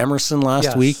me out to Emerson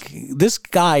last week? This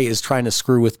guy is trying to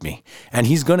screw with me, and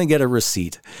he's going to get a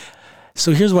receipt.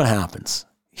 So here's what happens.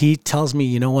 He tells me,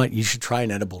 you know what, you should try an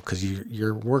edible because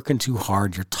you're working too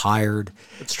hard. You're tired.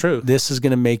 It's true. This is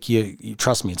going to make you,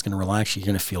 trust me, it's going to relax you. You're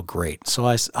going to feel great. So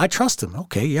I trust him.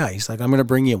 Okay, yeah. He's like, I'm going to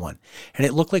bring you one. And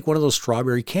it looked like one of those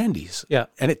strawberry candies. Yeah.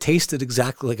 And it tasted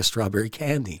exactly like a strawberry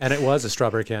candy. And it was a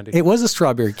strawberry candy. It was a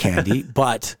strawberry candy,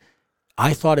 but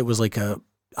I thought it was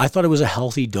a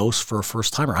healthy dose for a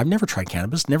first timer. I've never tried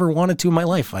cannabis, never wanted to in my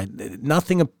life.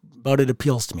 Nothing about it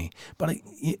appeals to me, but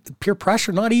peer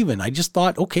pressure, not even. I just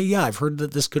thought, okay, yeah, I've heard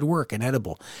that this could work, an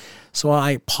edible. So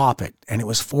I pop it and it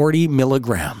was 40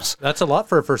 milligrams. That's a lot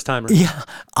for a first timer. Yeah.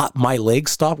 My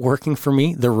legs stopped working for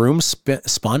me. The room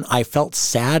spun. I felt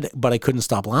sad, but I couldn't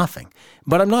stop laughing.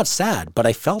 But I'm not sad, but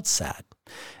I felt sad.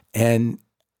 And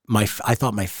I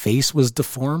thought my face was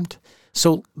deformed.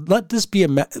 So let this be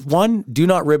one, do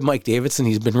not rib Mike Davidson.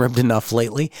 He's been ribbed enough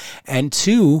lately. And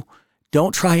two,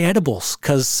 don't try edibles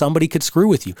because somebody could screw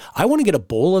with you. I want to get a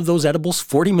bowl of those edibles,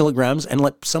 40 milligrams, and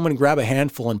let someone grab a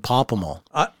handful and pop them all.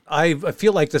 I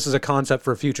feel like this is a concept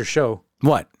for a future show.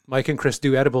 What? Mike and Chris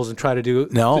do edibles and try to do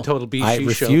the Total BeezSheez show. I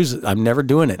refuse it. I'm never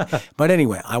doing it. But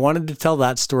anyway, I wanted to tell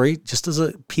that story just as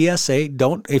a PSA.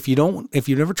 If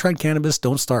you've never tried cannabis,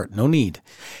 don't start. No need.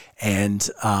 And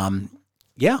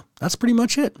yeah, that's pretty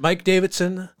much it. Mike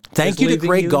Davidson. Thank you to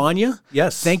Greg Gagne.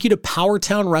 Yes. Thank you to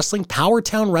Powertown Wrestling,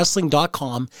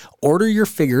 powertownwrestling.com. Order your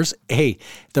figures. Hey,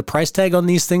 the price tag on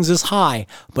these things is high,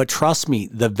 but trust me,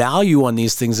 the value on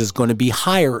these things is going to be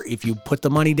higher if you put the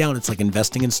money down. It's like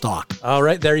investing in stock. All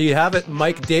right, there you have it.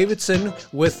 Mike Davidson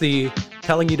with the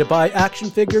telling you to buy action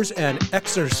figures and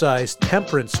exercise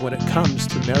temperance when it comes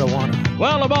to marijuana.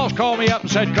 Well, the boss called me up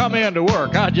and said, come in to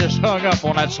work. I just hung up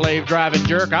on that slave driving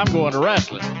jerk. I'm going to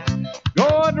wrestling.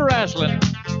 Going to wrestling.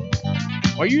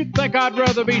 Well, you'd think I'd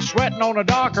rather be sweating on a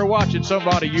dock or watching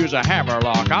somebody use a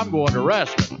hammerlock. I'm going to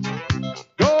wrestling.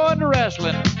 Going to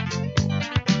wrestling.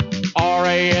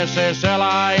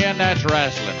 R-A-S-S-L-I-N, that's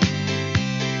wrestling.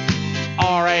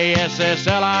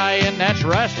 R-A-S-S-L-I-N, that's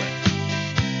wrestling.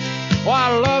 Well,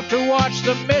 I love to watch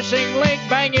the missing link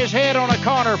bang his head on a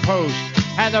corner post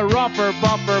and the rumper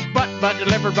bumper butt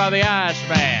delivered by the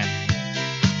Iceman.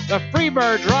 The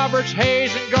Freebirds, Roberts,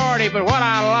 Hayes, and Gardy, but what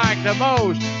I like the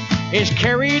most is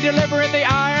Kerry delivering the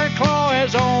Iron Claw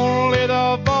as only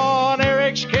the Von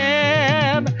Erichs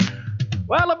can.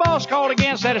 Well, the boss called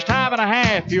again, said it's time and a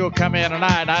half. You'll come in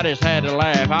tonight, and I just had to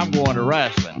laugh. I'm going to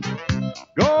wrestling.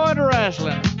 Going to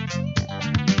wrestling.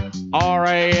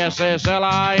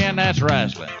 R-A-S-S-L-I-N, that's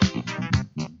wrestling.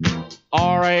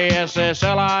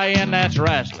 R-A-S-S-L-I-N, that's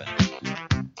wrestling.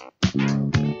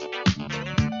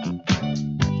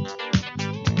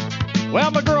 Well,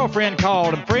 my girlfriend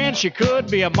called, and friend, she could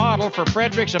be a model for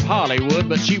Fredericks of Hollywood,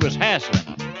 but she was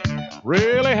hassling.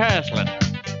 Really hassling.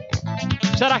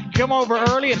 Said I could come over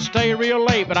early and stay real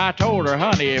late, but I told her,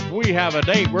 honey, if we have a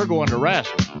date, we're going to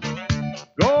wrestling.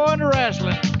 Going to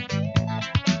wrestling.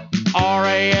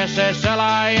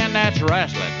 R-A-S-S-L-I-N, that's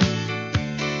wrestling.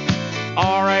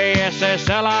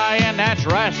 R-A-S-S-L-I-N, that's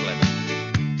wrestling.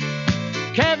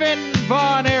 Kevin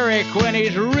Von Erich, when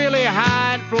he's really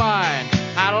high and flying.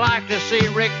 I like to see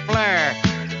Ric Flair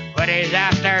when he's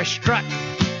out there strutting.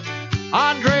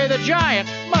 Andre the Giant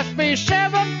must be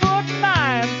 7'9".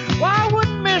 Well, I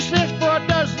wouldn't miss this for a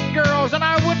dozen girls, and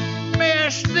I wouldn't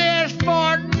miss this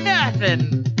for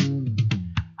nothing.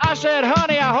 I said,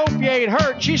 honey, I hope you ain't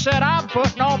hurt. She said, I'm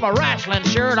putting on my wrestling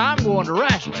shirt. I'm going to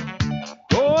wrestling.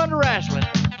 Going to wrestling.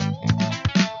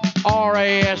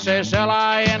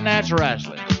 R-A-S-S-L-I-N, that's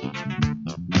wrestling.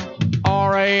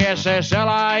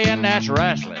 R-A-S-S-L-I-N, that's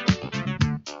wrestling.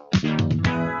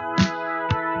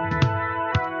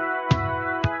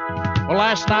 Well,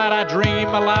 last night I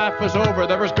dreamed my life was over.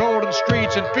 There was golden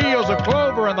streets and fields of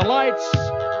clover, and the lights,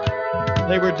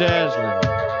 they were dazzling.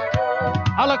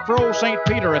 I looked for old St.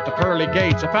 Peter at the pearly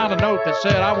gates. I found a note that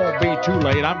said, I won't be too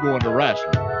late. I'm going to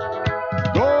wrestling.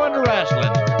 Going to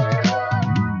wrestling.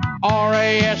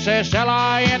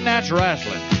 R-A-S-S-L-I-N, that's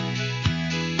wrestling.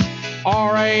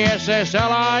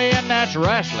 R-A-S-S-L-I-N, that's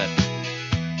wrestling.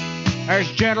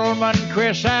 There's Gentleman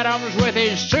Chris Adams with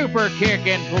his super kick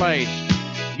in place.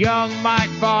 Young Mike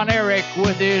Von Erich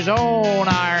with his own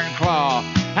Iron Claw.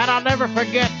 And I'll never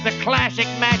forget the classic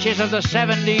matches of the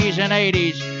 70s and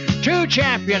 80s. Two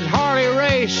champions, Harley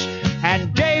Race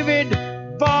and David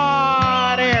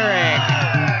Von Erich.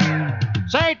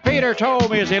 St. Peter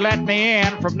told me as he let me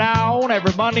in, from now on,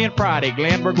 every Monday and Friday,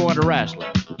 Glenn, we're going to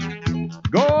wrestling.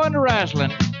 Going to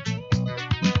wrestling.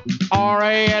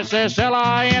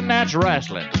 R-A-S-S-L-I-N, that's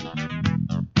wrestling.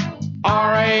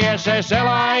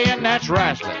 R-A-S-S-L-I-N, that's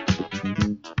wrestling.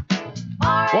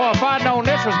 Boy, if I'd known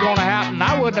this was going to happen,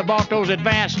 I wouldn't have bought those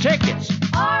advance tickets.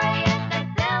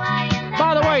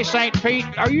 By the way, St. Pete,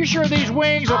 are you sure these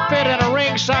wings will fit in a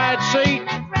ringside seat?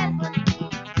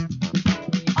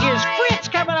 Is Fritz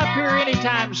coming up here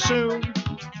anytime soon?